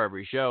 miles an hour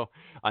every show.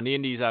 On the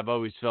indies, I've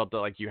always felt that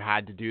like you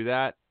had to do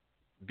that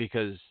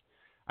because,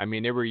 I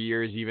mean, there were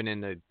years, even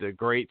in the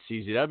great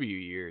CZW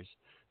years,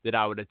 that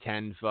I would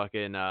attend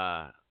fucking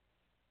 1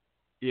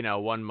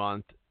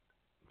 month,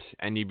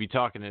 and you'd be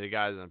talking to the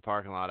guys in the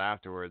parking lot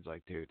afterwards,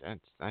 like, dude, that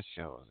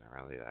show wasn't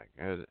really that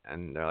good.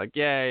 And they're like,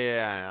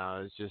 yeah, I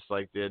know. It's just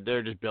like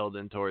they're just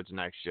building towards the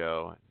next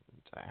show.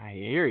 I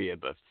hear you,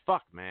 but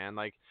fuck, man,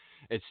 like,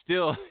 it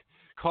still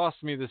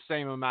costs me the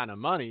same amount of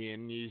money,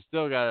 and you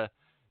still gotta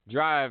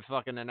drive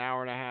fucking an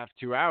hour and a half,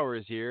 2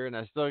 hours here, and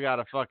I still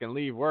gotta fucking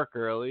leave work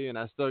early, and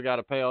I still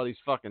gotta pay all these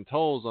fucking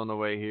tolls on the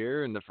way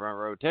here, and the front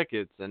row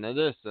tickets, and the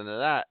this and the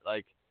that,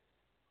 like.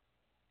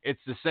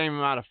 It's the same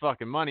amount of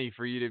fucking money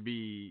for you to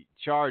be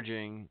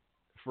charging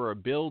for a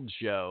build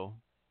show.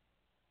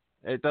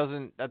 That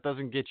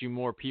doesn't get you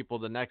more people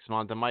the next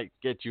month. It might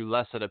get you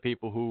less of the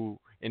people who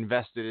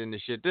invested in the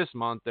shit this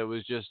month that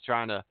was just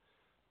trying to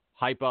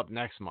hype up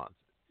next month.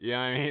 You know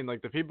what I mean?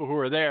 Like, the people who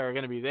are there are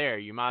going to be there.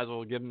 You might as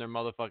well give them their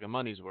motherfucking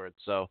money's worth.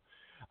 So,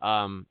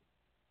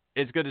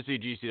 it's good to see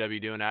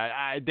GCW doing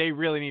that. They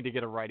really need to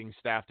get a writing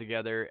staff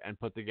together and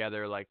put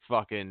together, like,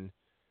 fucking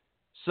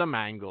some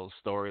angles,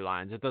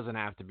 storylines. It doesn't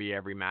have to be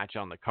every match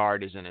on the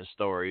card is in a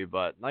story,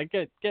 but like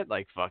get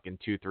like fucking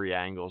 2-3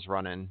 angles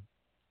running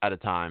at a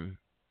time.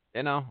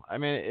 I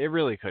mean, it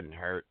really couldn't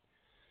hurt.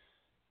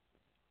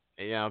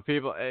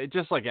 People,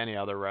 just like any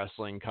other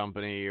wrestling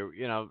company,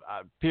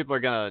 people are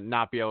gonna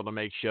not be able to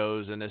make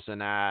shows and this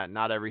and that.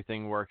 Not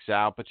everything works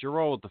out, but you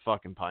roll with the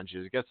fucking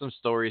punches. Get some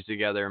stories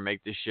together and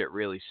make this shit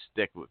really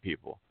stick with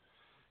people.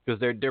 Because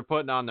they're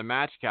putting on the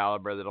match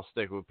caliber that'll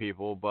stick with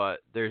people, but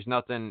there's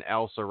nothing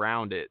else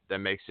around it that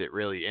makes it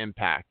really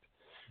impact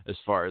as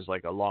far as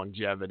like a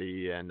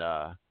longevity, and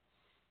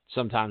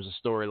sometimes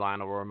the storyline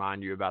will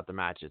remind you about the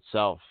match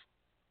itself,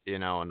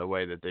 and the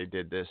way that they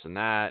did this and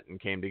that and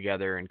came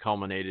together and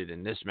culminated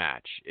in this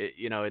match.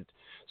 It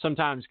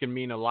sometimes can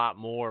mean a lot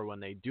more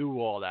when they do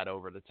all that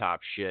over the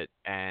top shit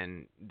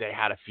and they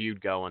had a feud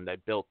going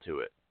that built to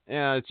it.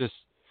 It's just,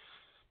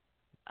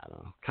 I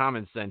don't know,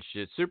 common sense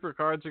shit. Super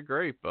cards are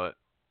great, but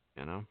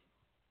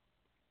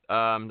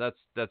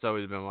that's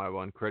always been my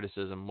one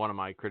of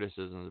my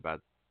criticisms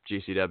about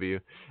GCW,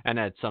 and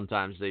that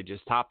sometimes they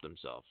just top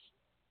themselves,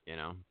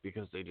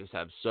 because they just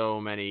have so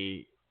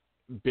many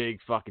big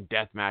fucking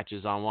death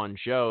matches on one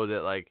show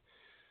that, like,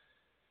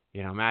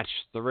 match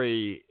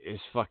 3 is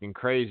fucking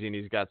crazy,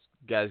 and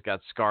guys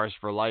got scars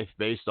for life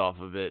based off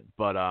of it,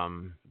 but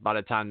by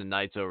the time the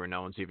night's over,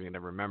 no one's even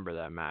gonna remember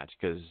that match,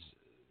 because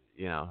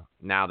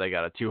now they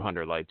got a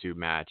 200 light tube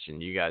match,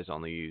 and you guys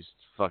only used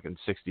fucking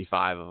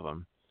 65 of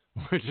them,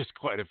 which is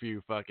quite a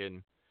few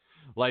fucking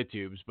light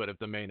tubes. But if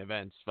the main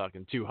event's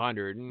fucking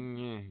 200,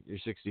 your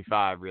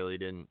 65 really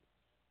didn't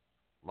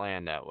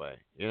land that way.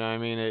 You know what I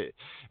mean? It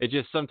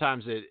just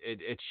sometimes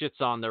it shits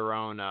on their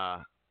own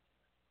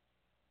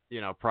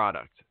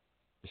product,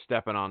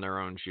 stepping on their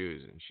own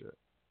shoes and shit.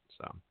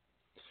 So,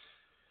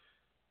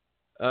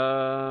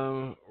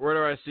 where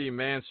do I see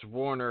Mance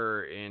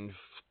Warner in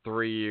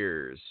 3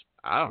 years?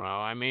 I don't know.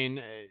 I mean,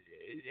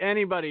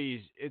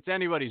 it's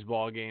anybody's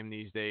ball game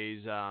these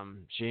days.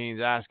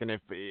 Sheen's asking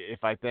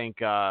if I think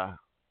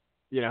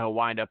he'll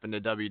wind up in the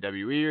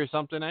WWE or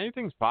something.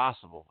 Anything's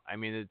possible. I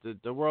mean,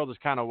 the world is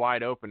kind of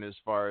wide open as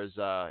far as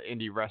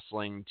indie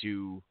wrestling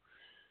to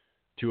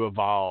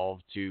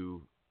evolve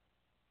to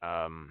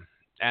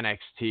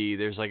NXT.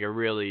 There's like a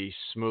really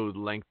smooth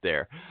link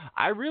there.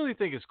 I really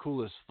think it's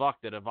cool as fuck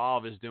that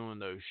Evolve is doing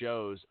those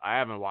shows. I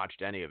haven't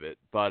watched any of it,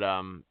 but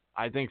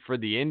I think for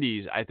the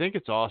indies, I think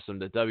it's awesome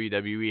that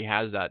WWE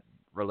has that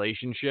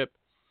relationship.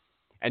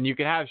 And you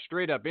can have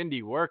straight up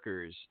indie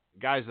workers,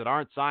 guys that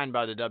aren't signed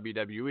by the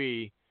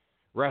WWE,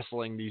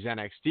 wrestling these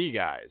NXT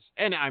guys.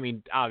 And I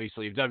mean,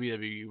 obviously, if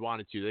WWE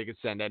wanted to, they could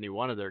send any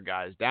one of their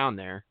guys down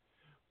there.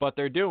 But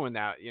they're doing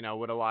that,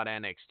 with a lot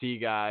of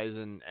NXT guys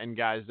and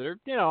guys that are,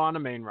 on the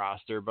main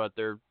roster, but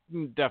they're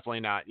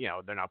definitely not,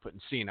 they're not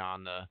putting Cena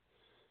on the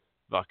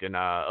fucking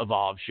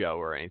Evolve show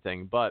or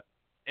anything. But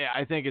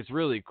I think it's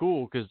really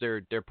cool because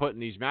they're putting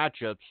these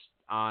matchups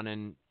on,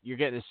 and you're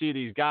getting to see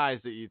these guys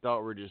that you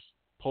thought were just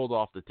pulled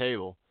off the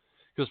table.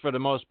 Because for the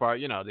most part,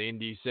 the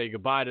indies say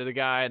goodbye to the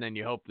guy, and then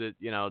you hope that,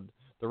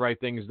 the right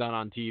thing's done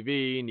on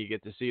TV, and you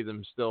get to see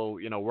them still,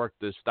 work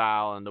the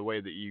style and the way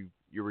that you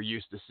were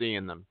used to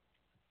seeing them.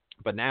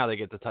 But now they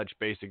get to touch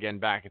base again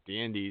back at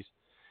the indies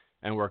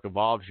and work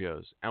Evolve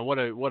shows. And what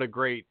a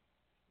great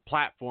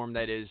platform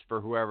that is for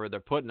whoever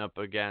they're putting up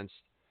against,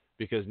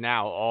 because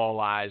now all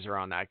eyes are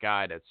on that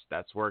guy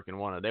that's working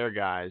one of their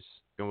guys,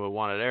 and with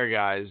one of their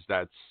guys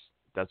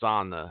that's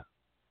on the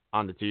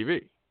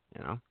TV,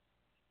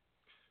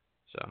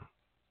 So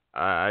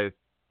I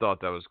thought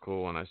that was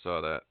cool when I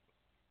saw that.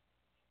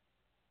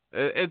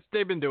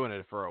 They've been doing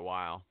it for a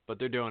while, but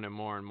they're doing it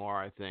more and more.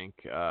 I think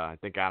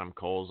Adam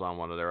Cole's on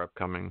one of their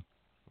upcoming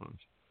ones.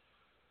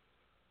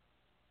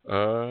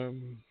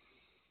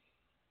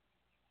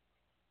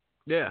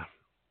 Yeah.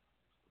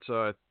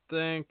 So I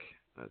think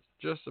that's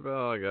just about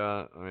all I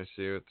got. Let me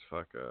see what the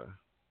fuck.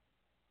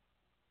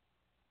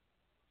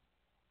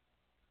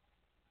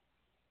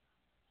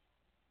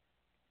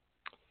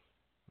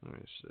 Let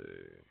me see.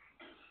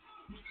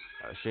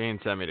 Shane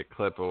sent me the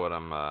clip of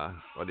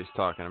what he's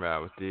talking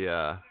about with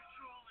the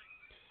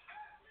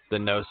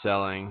no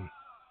selling.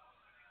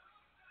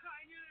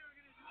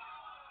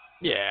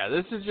 Yeah,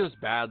 this is just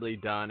badly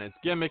done. It's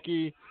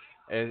gimmicky.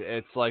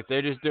 It's like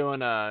they're just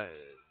doing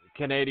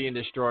Canadian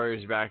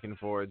destroyers back and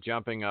forth,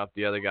 jumping up.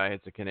 The other guy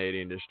hits a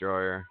Canadian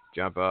destroyer,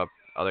 jump up.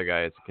 Other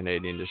guy hits a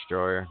Canadian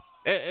destroyer.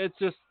 It's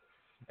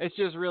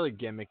just really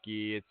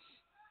gimmicky.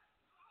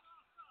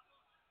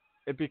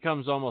 It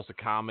becomes almost a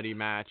comedy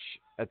match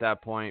at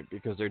that point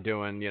because they're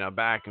doing,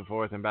 back and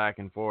forth and back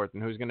and forth.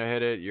 And who's going to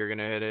hit it? You're going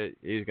to hit it.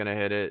 He's going to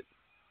hit it.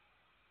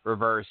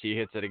 Reverse, he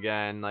hits it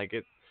again. Like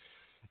it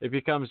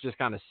becomes just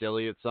kind of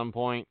silly at some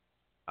point.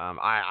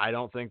 I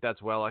don't think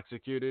that's well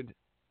executed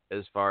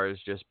as far as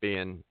just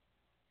being,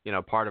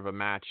 part of a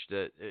match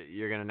that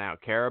you're going to now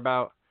care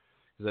about,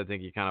 because I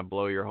think you kind of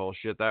blow your whole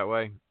shit that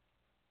way.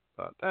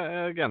 But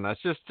again,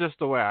 that's just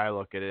the way I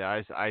look at it.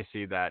 I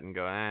see that and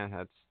go,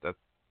 that's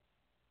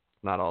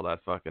not all that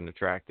fucking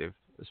attractive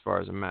as far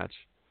as a match.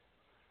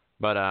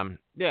 But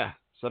yeah,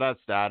 so that's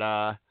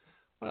that.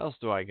 What else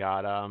do I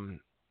got?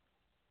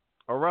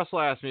 Russell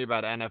asked me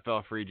about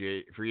NFL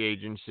free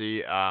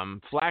agency.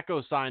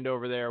 Flacco signed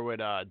over there with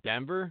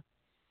Denver.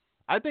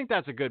 I think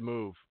that's a good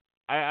move.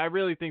 I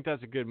really think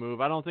that's a good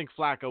move. I don't think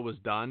Flacco was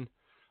done.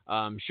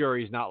 Sure,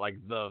 he's not like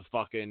the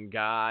fucking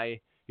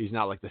guy. He's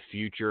not like the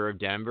future of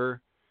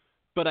Denver.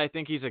 But I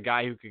think he's a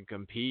guy who can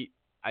compete.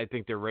 I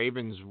think the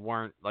Ravens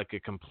weren't like a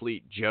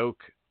complete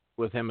joke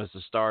with him as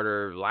a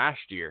starter last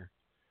year.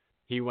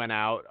 He went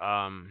out,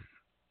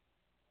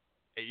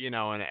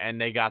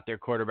 and they got their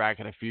quarterback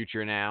of the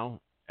future now,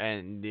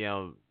 and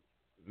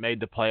made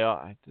the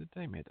playoff.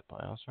 They made the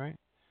playoffs, right?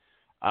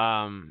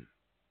 I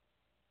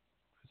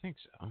think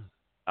so.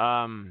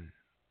 I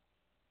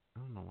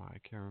don't know why I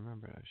can't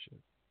remember that shit.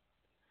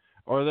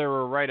 Or they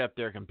were right up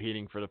there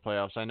competing for the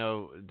playoffs. I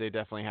know they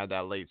definitely had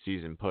that late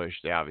season push.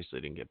 They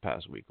obviously didn't get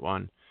past week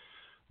 1.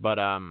 But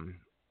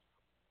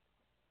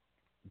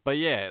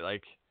yeah,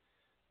 like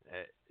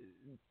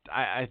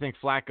I think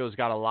Flacco's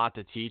got a lot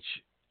to teach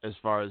as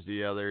far as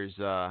the others,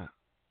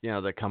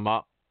 that come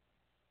up.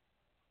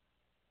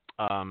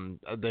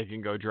 They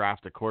can go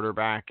draft a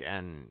quarterback,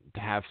 and to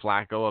have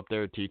Flacco up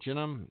there teaching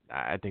them,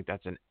 I think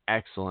that's an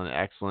excellent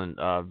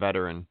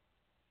veteran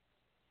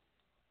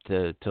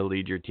to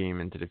lead your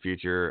team into the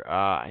future.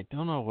 I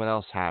don't know what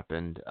else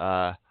happened.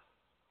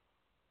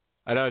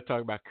 I know I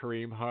talked about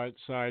Kareem Hunt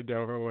signed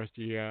over with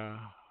the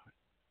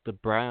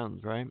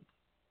Browns, right?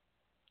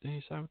 Did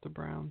he sign with the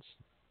Browns?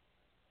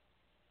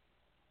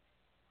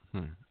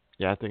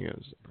 Yeah, I think it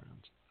was the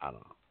Browns. I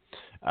don't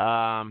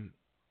know.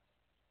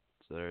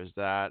 So there's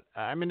that.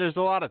 I mean, there's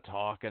a lot of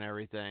talk and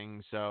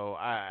everything. So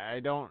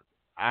I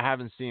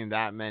haven't seen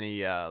that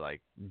many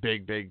like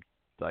big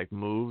like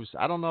moves.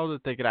 I don't know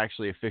that they could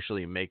actually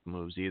officially make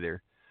moves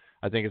either.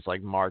 I think it's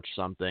like March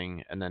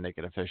something, and then they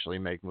could officially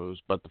make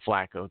moves. But the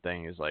Flacco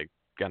thing is like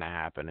gonna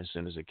happen as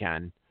soon as it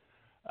can.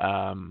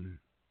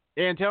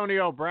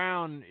 Antonio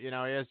Brown, he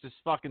has this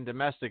fucking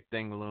domestic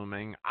thing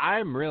looming.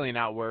 I'm really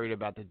not worried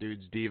about the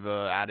dude's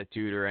diva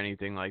attitude or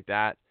anything like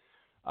that.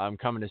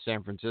 Coming to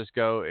San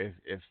Francisco,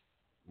 if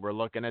we're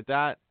looking at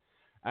that,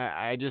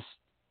 I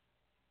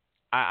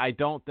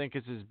don't think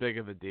it's as big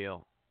of a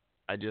deal.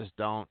 I just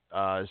don't,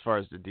 as far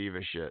as the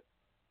diva shit.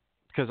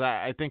 Because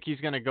I think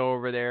he's going to go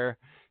over there.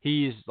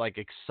 He's, like,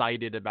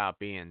 excited about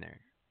being there.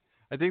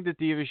 I think the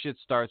diva shit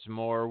starts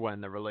more when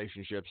the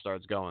relationship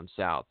starts going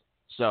south.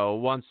 So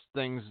once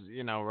things,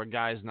 where a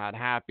guy's not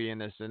happy and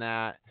this and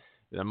that,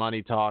 the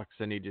money talks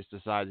and he just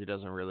decides he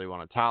doesn't really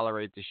want to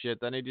tolerate the shit,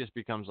 then he just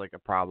becomes like a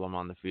problem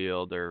on the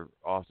field or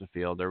off the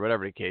field or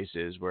whatever the case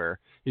is where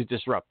he's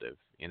disruptive,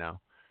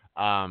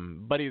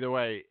 But either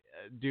way,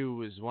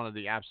 dude is one of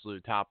the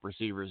absolute top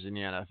receivers in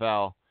the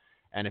NFL.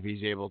 And if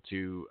he's able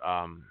to,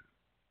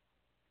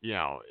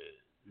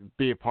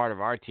 be a part of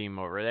our team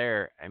over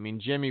there, I mean,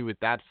 Jimmy with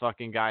that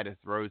fucking guy to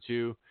throw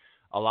to,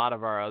 a lot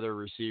of our other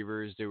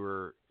receivers, they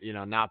were,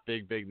 not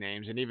big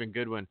names. And even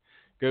Goodwin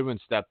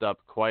stepped up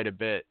quite a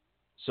bit.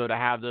 So to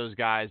have those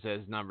guys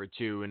as number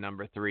 2 and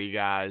number 3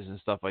 guys and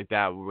stuff like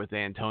that with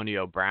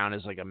Antonio Brown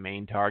as like a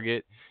main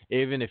target,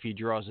 even if he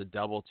draws a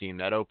double team,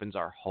 that opens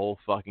our whole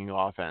fucking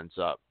offense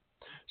up.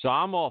 So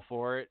I'm all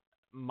for it,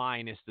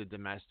 minus the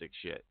domestic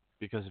shit.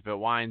 Because if it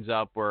winds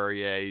up where,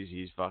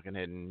 he's fucking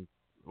hitting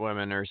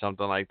women or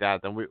something like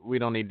that, then we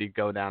don't need to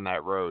go down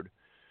that road.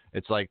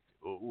 It's like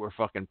we're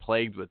fucking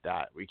plagued with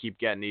that. We keep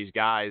getting these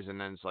guys, and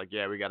then it's like,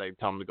 we got to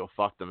tell them to go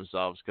fuck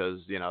themselves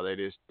because,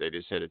 they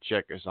just hit a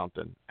chick or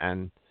something.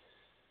 And,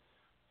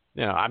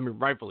 I mean,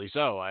 rightfully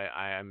so.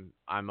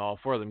 I'm all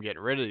for them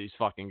getting rid of these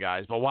fucking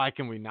guys, but why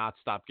can we not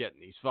stop getting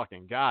these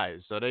fucking guys?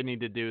 So they need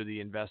to do the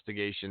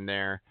investigation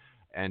there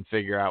and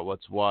figure out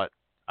what's what.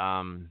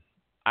 I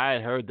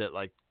had heard that,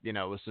 like, it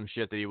was some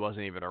shit that he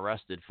wasn't even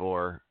arrested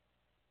for,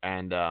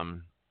 and,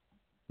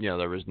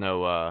 there was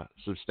no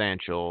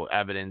substantial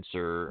evidence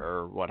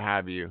or what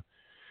have you.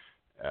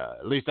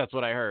 At least that's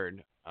what I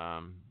heard.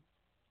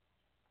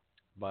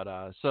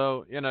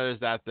 So, there's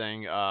that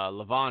thing.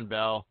 Le'Veon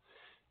Bell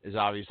is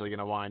obviously going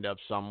to wind up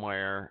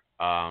somewhere.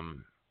 I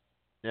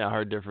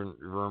heard different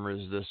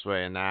rumors this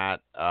way and that.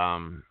 I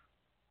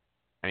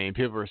mean,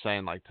 people were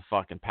saying, like, the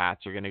fucking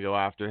Pats are going to go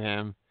after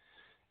him.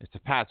 If the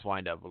Pats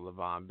wind up with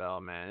Le'Veon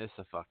Bell, man, it's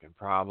a fucking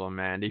problem,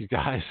 man. These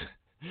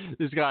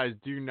guys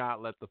do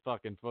not let the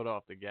fucking foot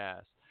off the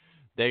gas.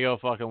 They go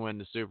fucking win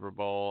the Super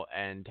Bowl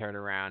and turn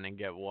around and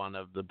get one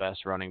of the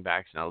best running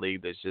backs in the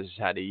league that's just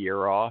had a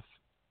year off.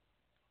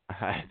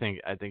 I think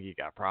you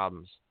got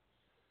problems.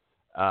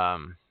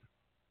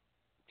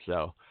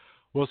 So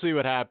we'll see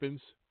what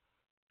happens.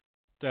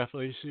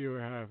 Definitely see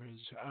what happens.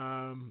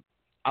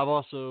 I've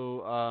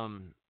also,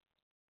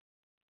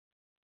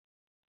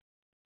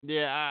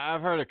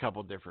 I've heard a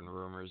couple different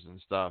rumors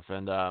and stuff,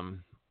 and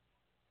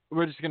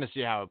we're just going to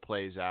see how it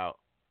plays out.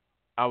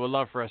 I would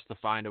love for us to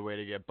find a way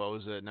to get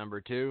Boza at number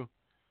 2,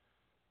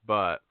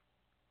 but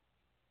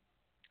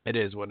it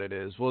is what it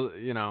is. Well,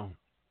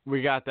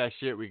 we got that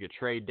shit. We could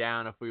trade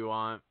down if we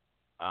want.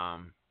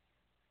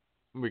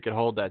 We could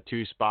hold that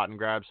 2 spot and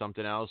grab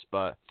something else,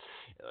 but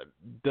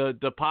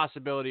the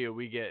possibility of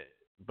we get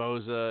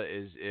Boza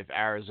is if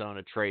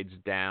Arizona trades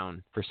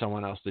down for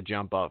someone else to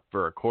jump up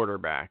for a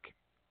quarterback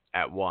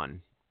at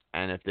 1.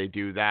 And if they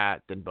do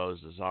that, then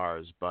Boza's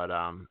ours. But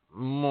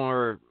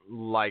more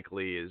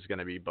likely is going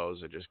to be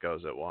Boza just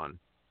goes at 1.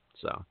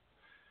 So,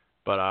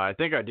 but I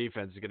think our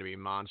defense is going to be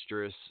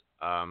monstrous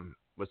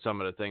with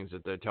some of the things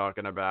that they're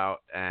talking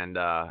about. And,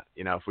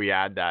 if we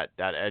add that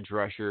edge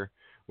rusher,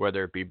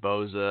 whether it be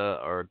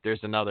Boza or there's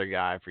another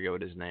guy, I forget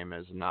what his name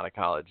is. I'm not a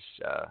college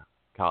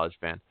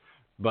fan.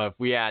 But if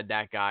we add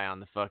that guy on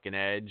the fucking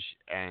edge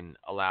and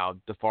allow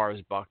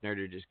DeForest Buckner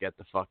to just get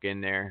the fuck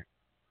in there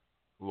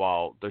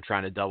while they're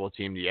trying to double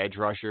team the edge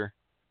rusher,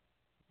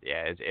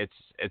 it's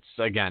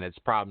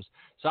problems.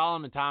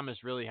 Solomon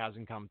Thomas really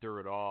hasn't come through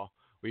at all.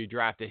 We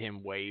drafted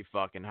him way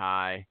fucking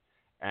high,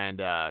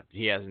 and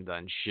he hasn't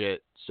done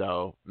shit.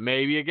 So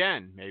maybe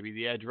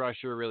the edge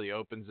rusher really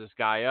opens this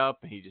guy up,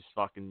 and he just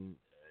fucking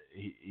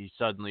he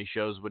suddenly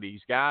shows what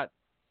he's got.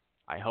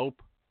 I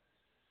hope,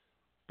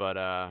 but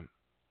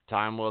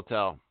time will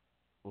tell.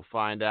 We'll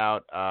find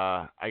out.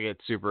 I get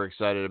super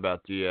excited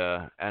about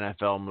the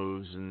NFL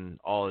moves and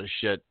all this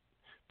shit.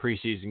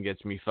 Preseason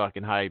gets me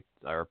fucking hyped,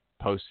 or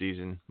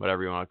postseason,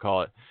 whatever you want to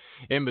call it.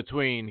 In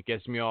between, it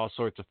gets me all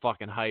sorts of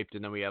fucking hyped,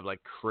 and then we have like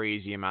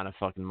crazy amount of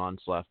fucking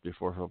months left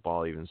before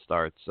football even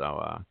starts.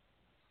 So,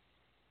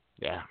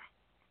 I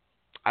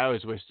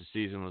always wish the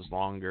season was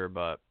longer,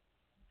 but,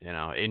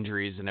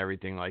 injuries and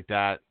everything like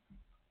that,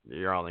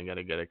 you're only going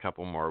to get a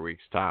couple more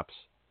weeks tops.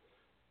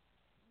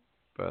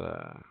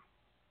 But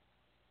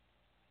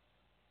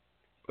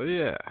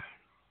yeah.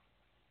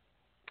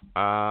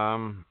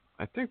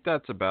 I think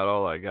that's about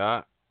all I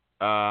got.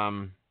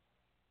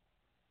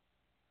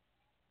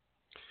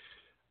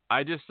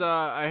 I just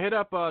I hit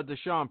up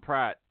Deshaun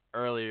Pratt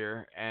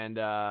earlier, and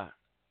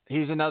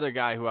he's another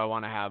guy who I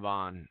want to have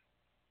on.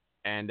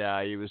 And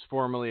he was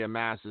formerly a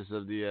Masses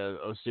of the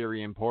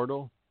Osirian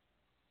Portal.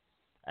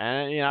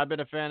 And, I've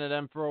been a fan of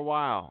them for a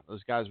while.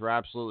 Those guys were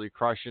absolutely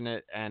crushing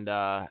it. And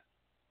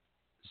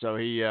so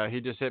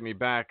he just hit me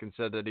back and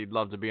said that he'd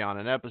love to be on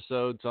an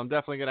episode. So I'm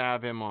definitely going to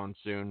have him on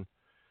soon.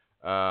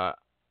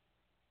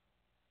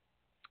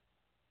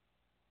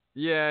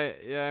 Yeah,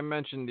 I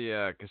mentioned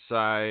the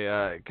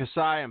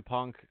Kasai and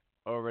Punk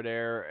over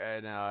there,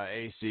 and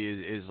AC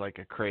is like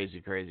a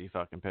crazy, crazy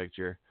fucking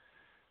picture.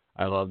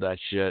 I love that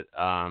shit.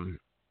 Yeah,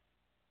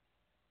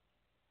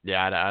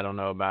 I don't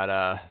know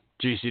about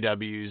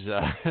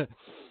GCW's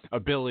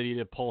ability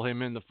to pull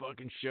him in the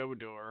fucking show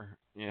door.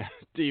 Yeah,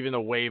 even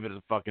to wave at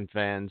the fucking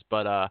fans.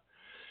 But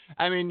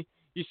I mean,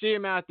 you see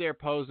him out there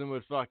posing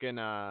with fucking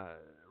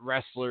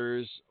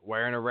wrestlers,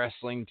 wearing a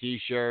wrestling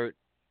T-shirt.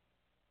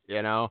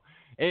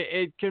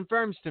 It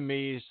confirms to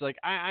me, it's like,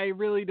 I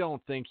really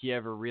don't think he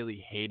ever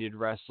really hated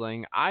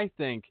wrestling. I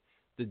think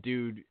the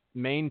dude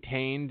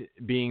maintained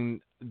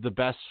being the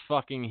best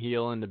fucking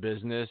heel in the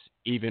business,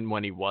 even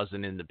when he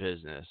wasn't in the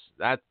business.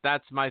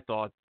 That's my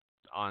thought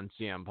on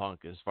CM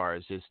Punk as far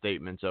as his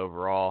statements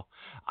overall.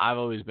 I've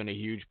always been a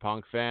huge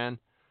Punk fan.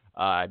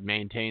 I've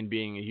maintained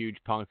being a huge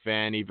Punk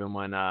fan, even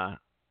when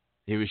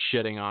he was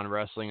shitting on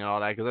wrestling and all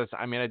that. Because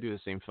I do the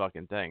same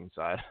fucking thing,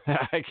 so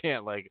I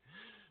can't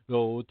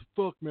oh, what the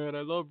fuck, man?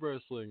 I love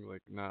wrestling.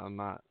 No, I'm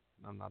not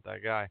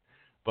that guy.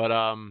 But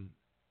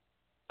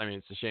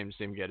it's a shame to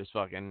see him get his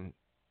fucking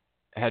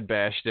head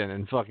bashed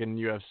in fucking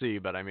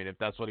UFC. But if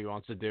that's what he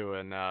wants to do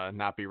and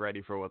not be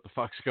ready for what the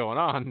fuck's going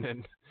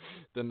on,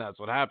 then that's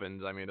what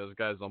happens. Those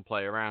guys don't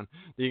play around.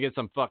 You get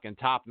some fucking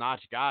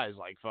top-notch guys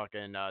like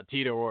fucking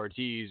Tito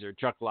Ortiz or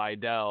Chuck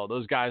Liddell.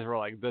 Those guys were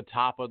like the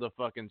top of the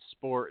fucking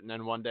sport, and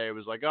then one day it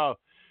was like, oh,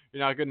 you're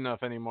not good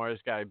enough anymore.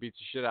 This guy beats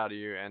the shit out of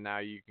you, and now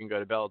you can go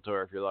to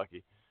Bellator if you're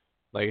lucky.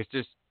 It's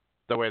just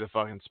the way the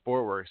fucking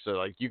sport works.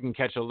 So, you can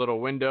catch a little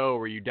window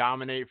where you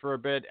dominate for a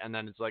bit, and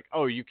then it's like,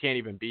 oh, you can't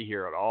even be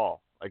here at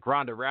all.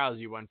 Ronda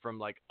Rousey went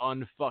from,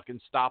 unfucking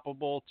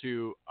stoppable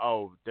to,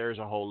 oh, there's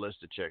a whole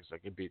list of chicks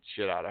that can beat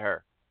the shit out of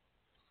her.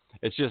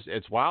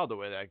 It's wild the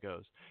way that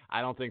goes. I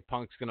don't think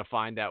Punk's going to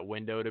find that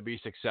window to be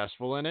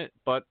successful in it,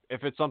 but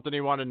if it's something he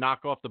wanted to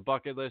knock off the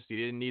bucket list, he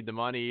didn't need the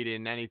money, he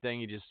didn't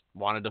anything, he just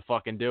wanted to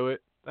fucking do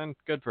it, then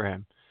good for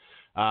him.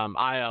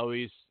 I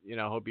always,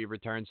 hope he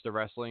returns to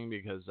wrestling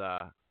because,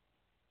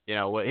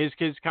 what his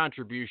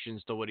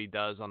contributions to what he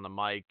does on the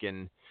mic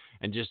and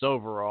just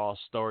overall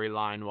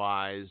storyline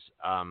wise,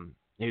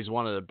 he's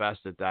one of the best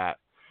at that.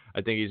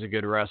 I think he's a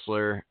good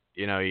wrestler.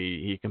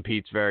 He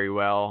competes very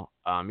well.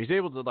 He's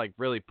able to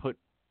really put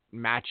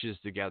matches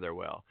together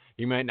well.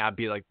 He might not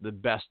be the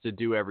best to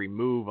do every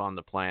move on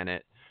the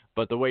planet,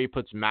 but the way he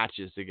puts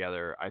matches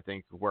together, I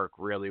think work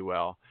really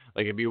well.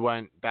 If you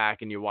went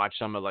back and you watch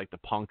some of the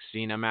Punk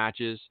Cena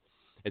matches,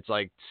 it's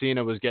like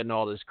Cena was getting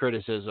all this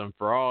criticism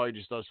for, oh, he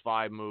just does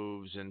 5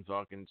 moves and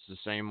fucking it's the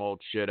same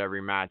old shit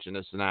every match and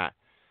this and that.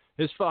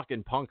 His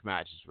fucking Punk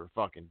matches were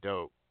fucking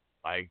dope.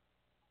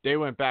 They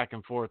went back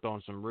and forth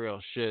on some real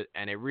shit,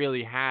 and it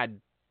really had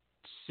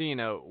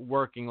Cena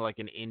working like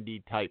an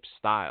indie type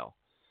style.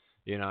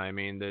 You know what I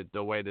mean?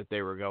 The way that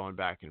they were going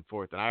back and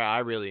forth. And I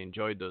really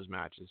enjoyed those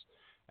matches.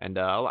 And,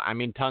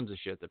 tons of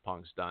shit that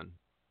Punk's done.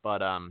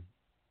 But,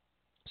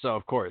 so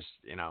of course,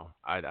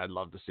 I'd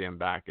love to see him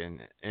back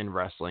in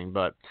wrestling.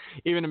 But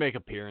even to make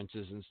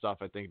appearances and stuff,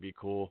 I think it'd be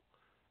cool.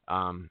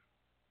 I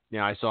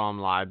saw him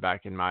live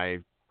back in my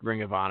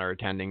Ring of Honor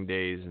attending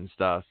days and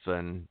stuff.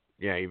 And,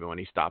 even when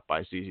he stopped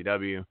by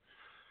CZW.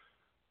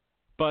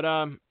 But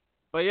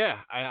yeah,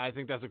 I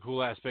think that's a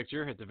cool ass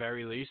picture at the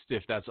very least.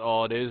 If that's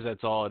all it is,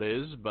 that's all it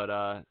is. But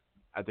I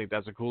think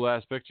that's a cool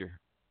ass picture.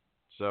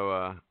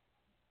 So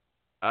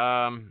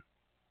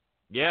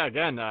yeah,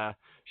 again,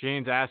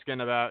 Shane's asking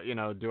about,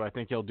 do I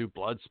think he'll do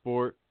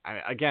Bloodsport?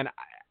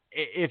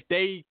 If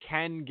they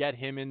can get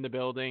him in the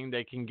building,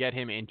 they can get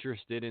him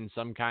interested in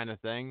some kind of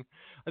thing,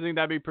 I think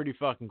that'd be pretty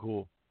fucking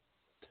cool.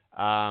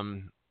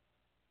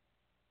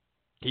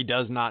 He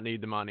does not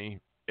need the money.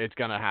 It's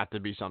going to have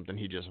to be something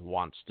he just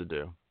wants to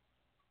do.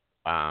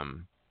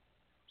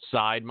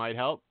 Side might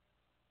help.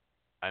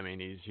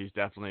 He's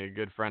definitely a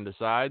good friend of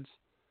Side's.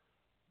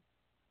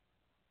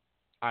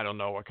 I don't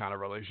know what kind of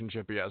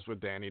relationship he has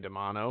with Danny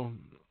DeMano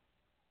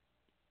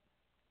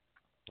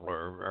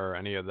or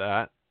any of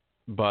that.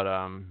 But,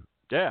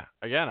 yeah,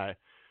 again,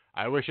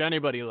 I wish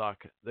anybody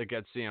luck that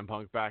gets CM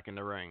Punk back in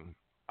the ring.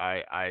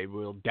 I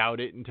will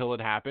doubt it until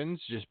it happens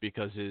just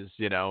because his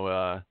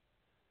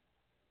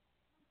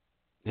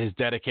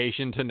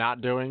dedication to not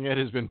doing it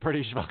has been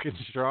pretty fucking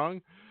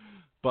strong.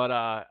 But,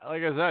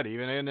 like I said,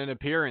 even in an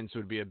appearance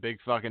would be a big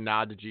fucking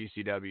nod to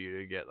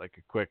GCW to get a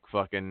quick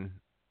fucking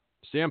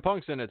CM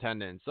Punk's in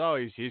attendance. Oh,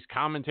 he's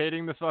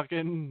commentating the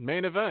fucking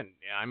main event.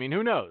 Yeah,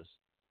 who knows?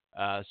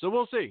 So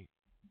we'll see.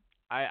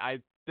 I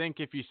think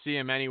if you see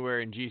him anywhere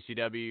in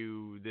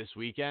GCW this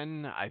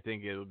weekend, I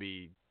think it'll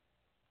be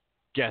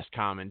guest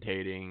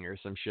commentating or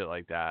some shit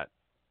like that.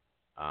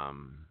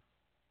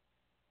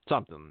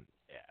 Something.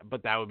 Yeah,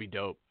 but that would be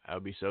dope. That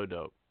would be so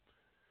dope.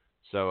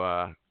 So,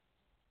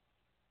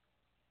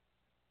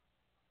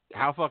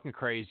 how fucking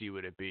crazy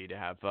would it be to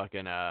have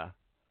fucking,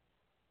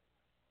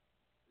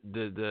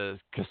 the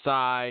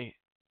Kasai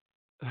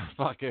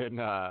fucking,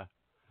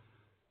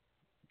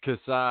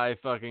 Kasai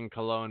fucking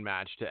Cologne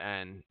match to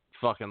end.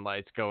 Fucking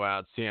lights go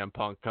out. CM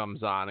Punk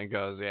comes on and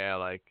goes, yeah,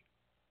 like,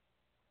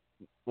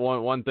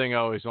 one thing I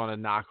always want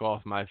to knock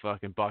off my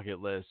fucking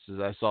bucket list is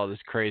I saw this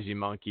crazy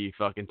monkey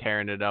fucking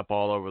tearing it up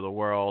all over the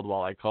world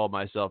while I called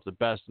myself the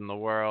best in the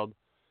world.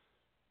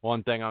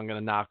 One thing I'm going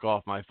to knock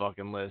off my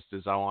fucking list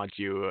is I want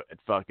you at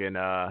fucking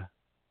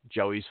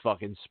Joey's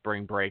fucking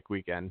spring break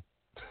weekend.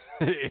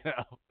 You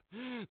know?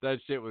 That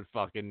shit would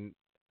fucking...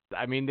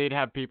 I mean, they'd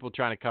have people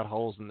trying to cut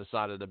holes in the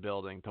side of the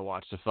building to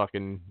watch the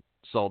fucking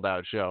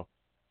sold-out show.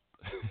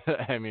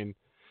 I mean,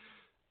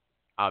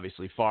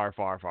 obviously far,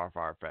 far, far,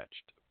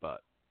 far-fetched, but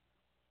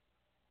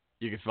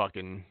you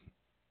can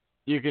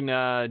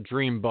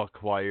dream book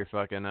while you're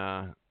fucking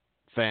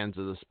fans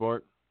of the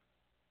sport.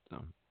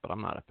 So, but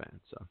I'm not a fan,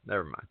 so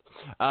never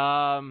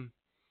mind.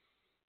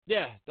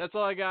 Yeah, that's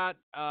all I got.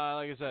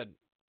 Like I said,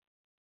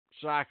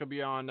 Shaq will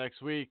be on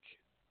next week.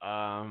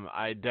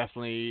 I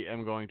definitely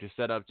am going to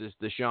set up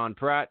the Sean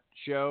Pratt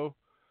show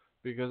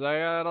because I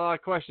got a lot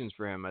of questions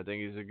for him. I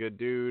think he's a good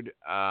dude.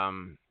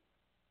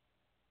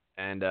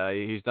 And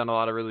he's done a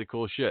lot of really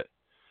cool shit.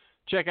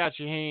 Check out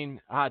Shaheen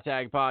Hot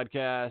Tag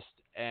Podcast,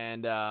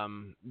 and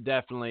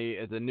definitely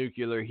at the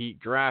Nuclear Heat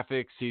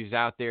Graphics. He's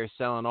out there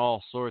selling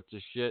all sorts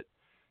of shit.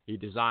 He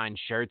designed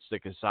shirts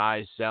that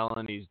Kasai's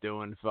selling. He's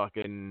doing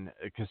fucking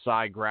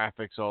Kasai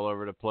graphics all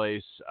over the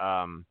place.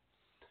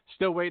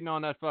 Still waiting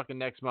on that fucking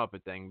next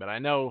Muppet thing, but I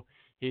know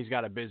he's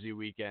got a busy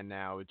weekend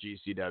now with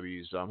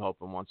GCW, so I'm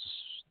hoping once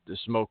the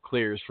smoke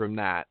clears from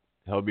that,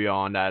 he'll be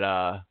on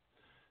that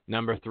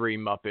number 3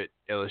 Muppet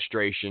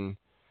illustration,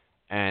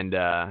 and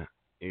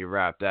you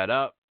wrap that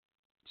up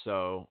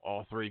so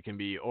all 3 can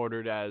be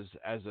ordered as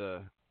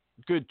a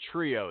good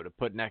trio to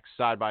put next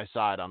side by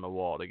side on the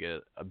wall to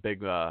get a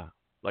big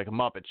like a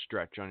Muppet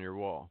stretch on your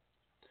wall,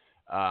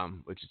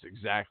 which is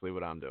exactly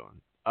what I'm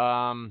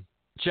doing.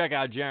 Check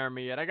out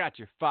Jeremy, and I got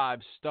your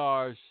 5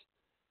 stars.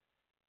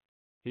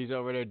 He's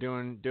over there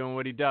doing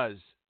what he does.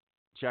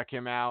 Check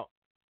him out.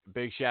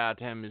 Big shout out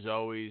to him as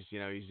always. You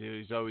know,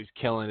 he's always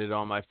killing it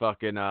on my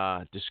fucking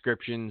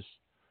descriptions.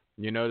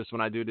 You notice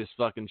when I do this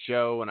fucking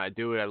show, when I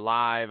do it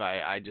live,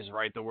 I just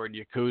write the word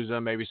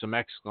Yakuza, maybe some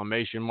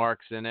exclamation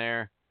marks in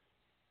there.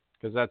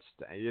 Because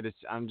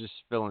I'm just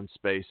filling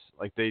space.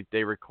 Like,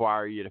 they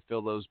require you to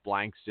fill those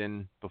blanks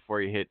in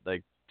before you hit,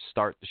 like,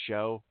 start the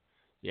show.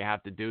 You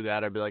have to do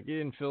that. I'd be like, you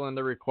didn't fill in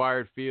the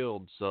required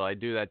field. So I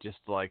do that just,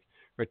 like,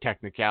 for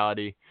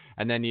technicality.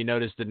 And then you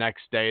notice the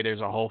next day there's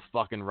a whole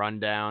fucking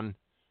rundown.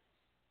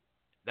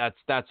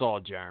 That's all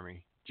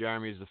Jeremy.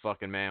 Jeremy's the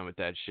fucking man with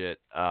that shit.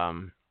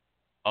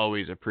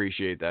 Always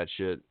appreciate that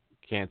shit.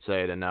 Can't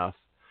say it enough.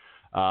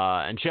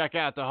 And check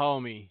out the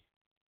homie,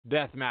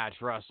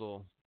 DeathMatch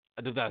Russell,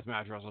 the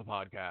DeathMatch Russell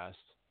podcast.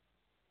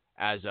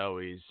 As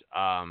always,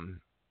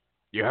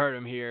 you heard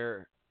him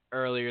here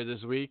earlier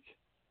this week,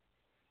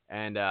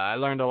 and I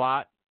learned a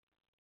lot.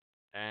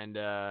 And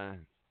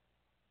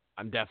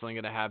I'm definitely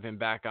gonna have him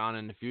back on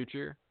in the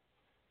future.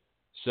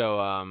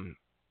 So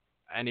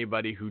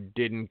anybody who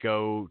didn't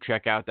go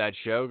check out that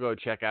show, go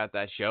check out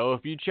that show.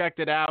 If you checked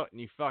it out and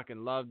you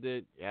fucking loved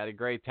it, you had a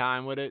great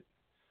time with it,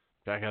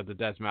 check out the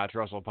Deathmatch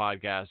Russell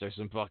podcast. There's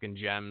some fucking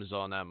gems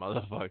on that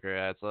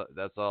motherfucker.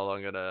 That's all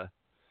I'm gonna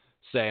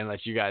say, and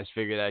let you guys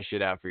figure that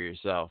shit out for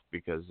yourself,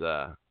 because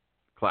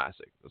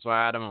classic. That's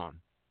why I had him on.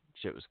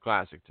 Shit was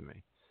classic to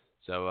me.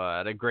 So I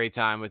had a great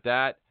time with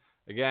that.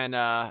 Again,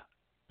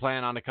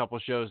 plan on a couple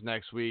shows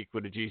next week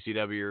with a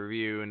GCW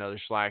review, another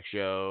Slack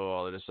show,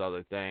 all of this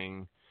other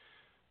thing.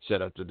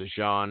 Set up the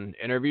Deshaun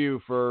interview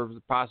for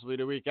possibly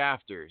the week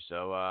after.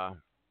 So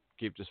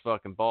keep this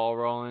fucking ball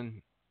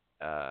rolling.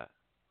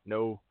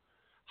 No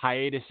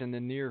hiatus in the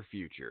near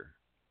future.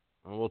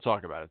 And we'll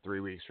talk about it 3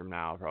 weeks from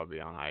now. I'll probably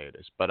be on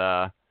hiatus.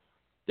 But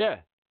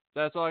yeah,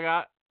 that's all I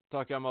got.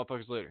 Talk to y'all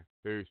motherfuckers later.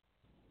 Peace.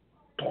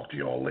 Talk to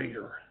y'all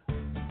later.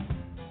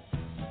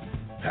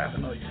 Have a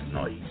nice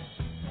night.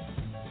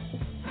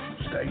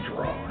 Stay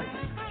dry.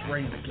 It's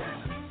raining again.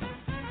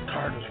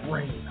 Tired as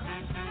rain.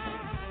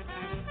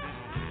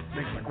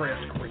 Makes my grass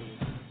green.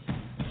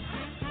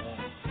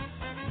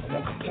 I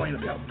won't complain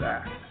about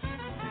that.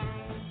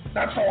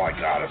 That's all I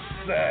gotta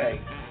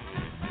say.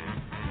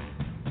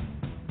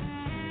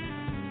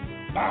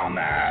 I'm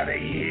out of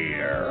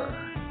here.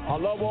 I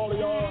love all of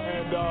y'all,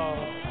 and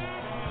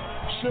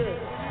shit.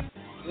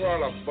 You're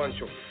all a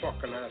bunch of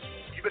fucking assholes.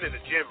 You've been in the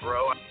gym,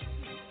 bro.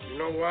 You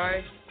know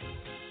why?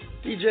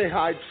 DJ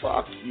Hyde,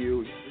 fuck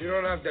you. You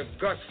don't have the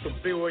guts to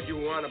be what you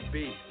want to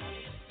be.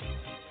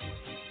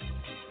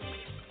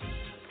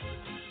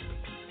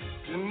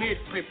 You need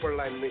people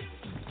like me.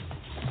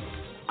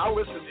 I'll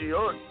listen to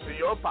your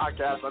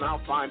podcast and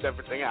I'll find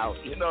everything out.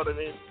 You know what I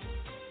mean?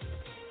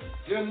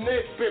 You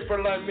need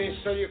people like me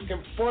so you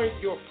can point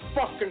your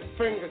fucking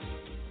fingers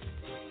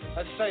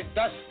I say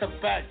that's the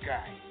bad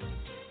guy.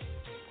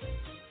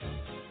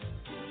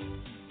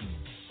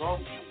 So,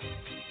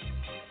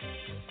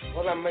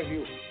 what I make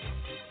you?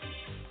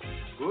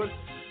 Good?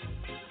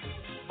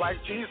 Black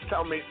Cheese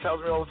tells me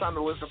all the time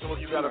to listen to what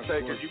you gotta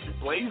say because you be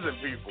blazing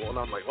people, and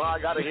I'm like, well, I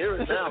gotta hear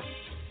it now.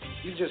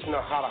 You just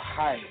know how to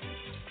hide.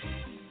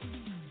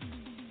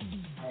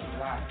 How to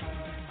lie.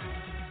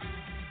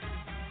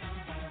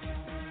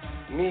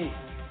 Me,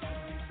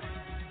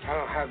 I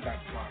don't have that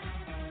problem.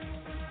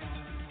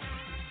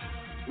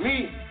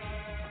 Me,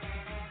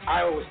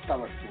 I always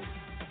tell the truth,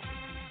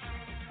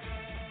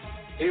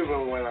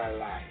 even when I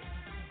lie.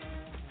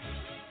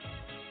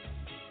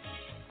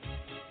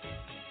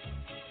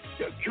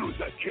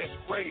 Yakuza Kick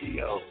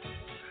Radio.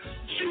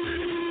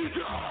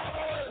 Jesus!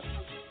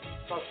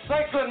 So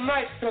say good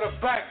night to the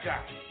bad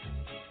guy.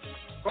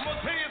 I'm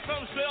gonna tell you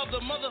something straight off the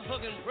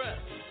motherfucking press.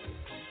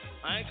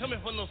 I ain't coming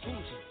for no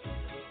fools.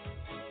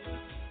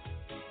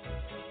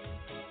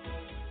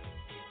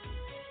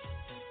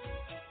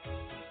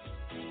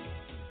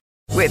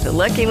 With the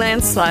Lucky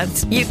Land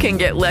Slots, you can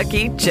get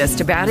lucky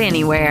just about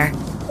anywhere.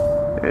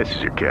 This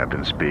is your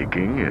captain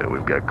speaking.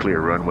 We've got clear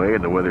runway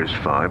and the weather's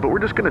fine, but we're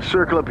just going to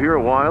circle up here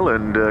a while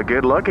and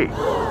get lucky.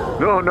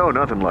 No,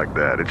 nothing like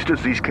that. It's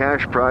just these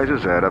cash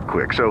prizes add up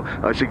quick. So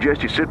I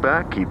suggest you sit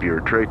back, keep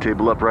your tray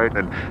table upright,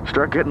 and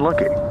start getting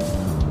lucky.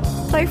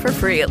 Play for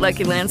free at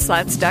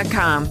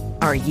LuckyLandSlots.com.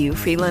 Are you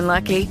feeling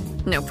lucky?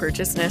 No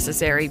purchase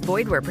necessary.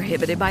 Void where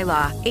prohibited by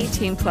law.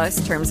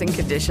 18+ terms and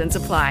conditions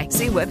apply.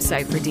 See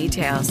website for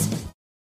details.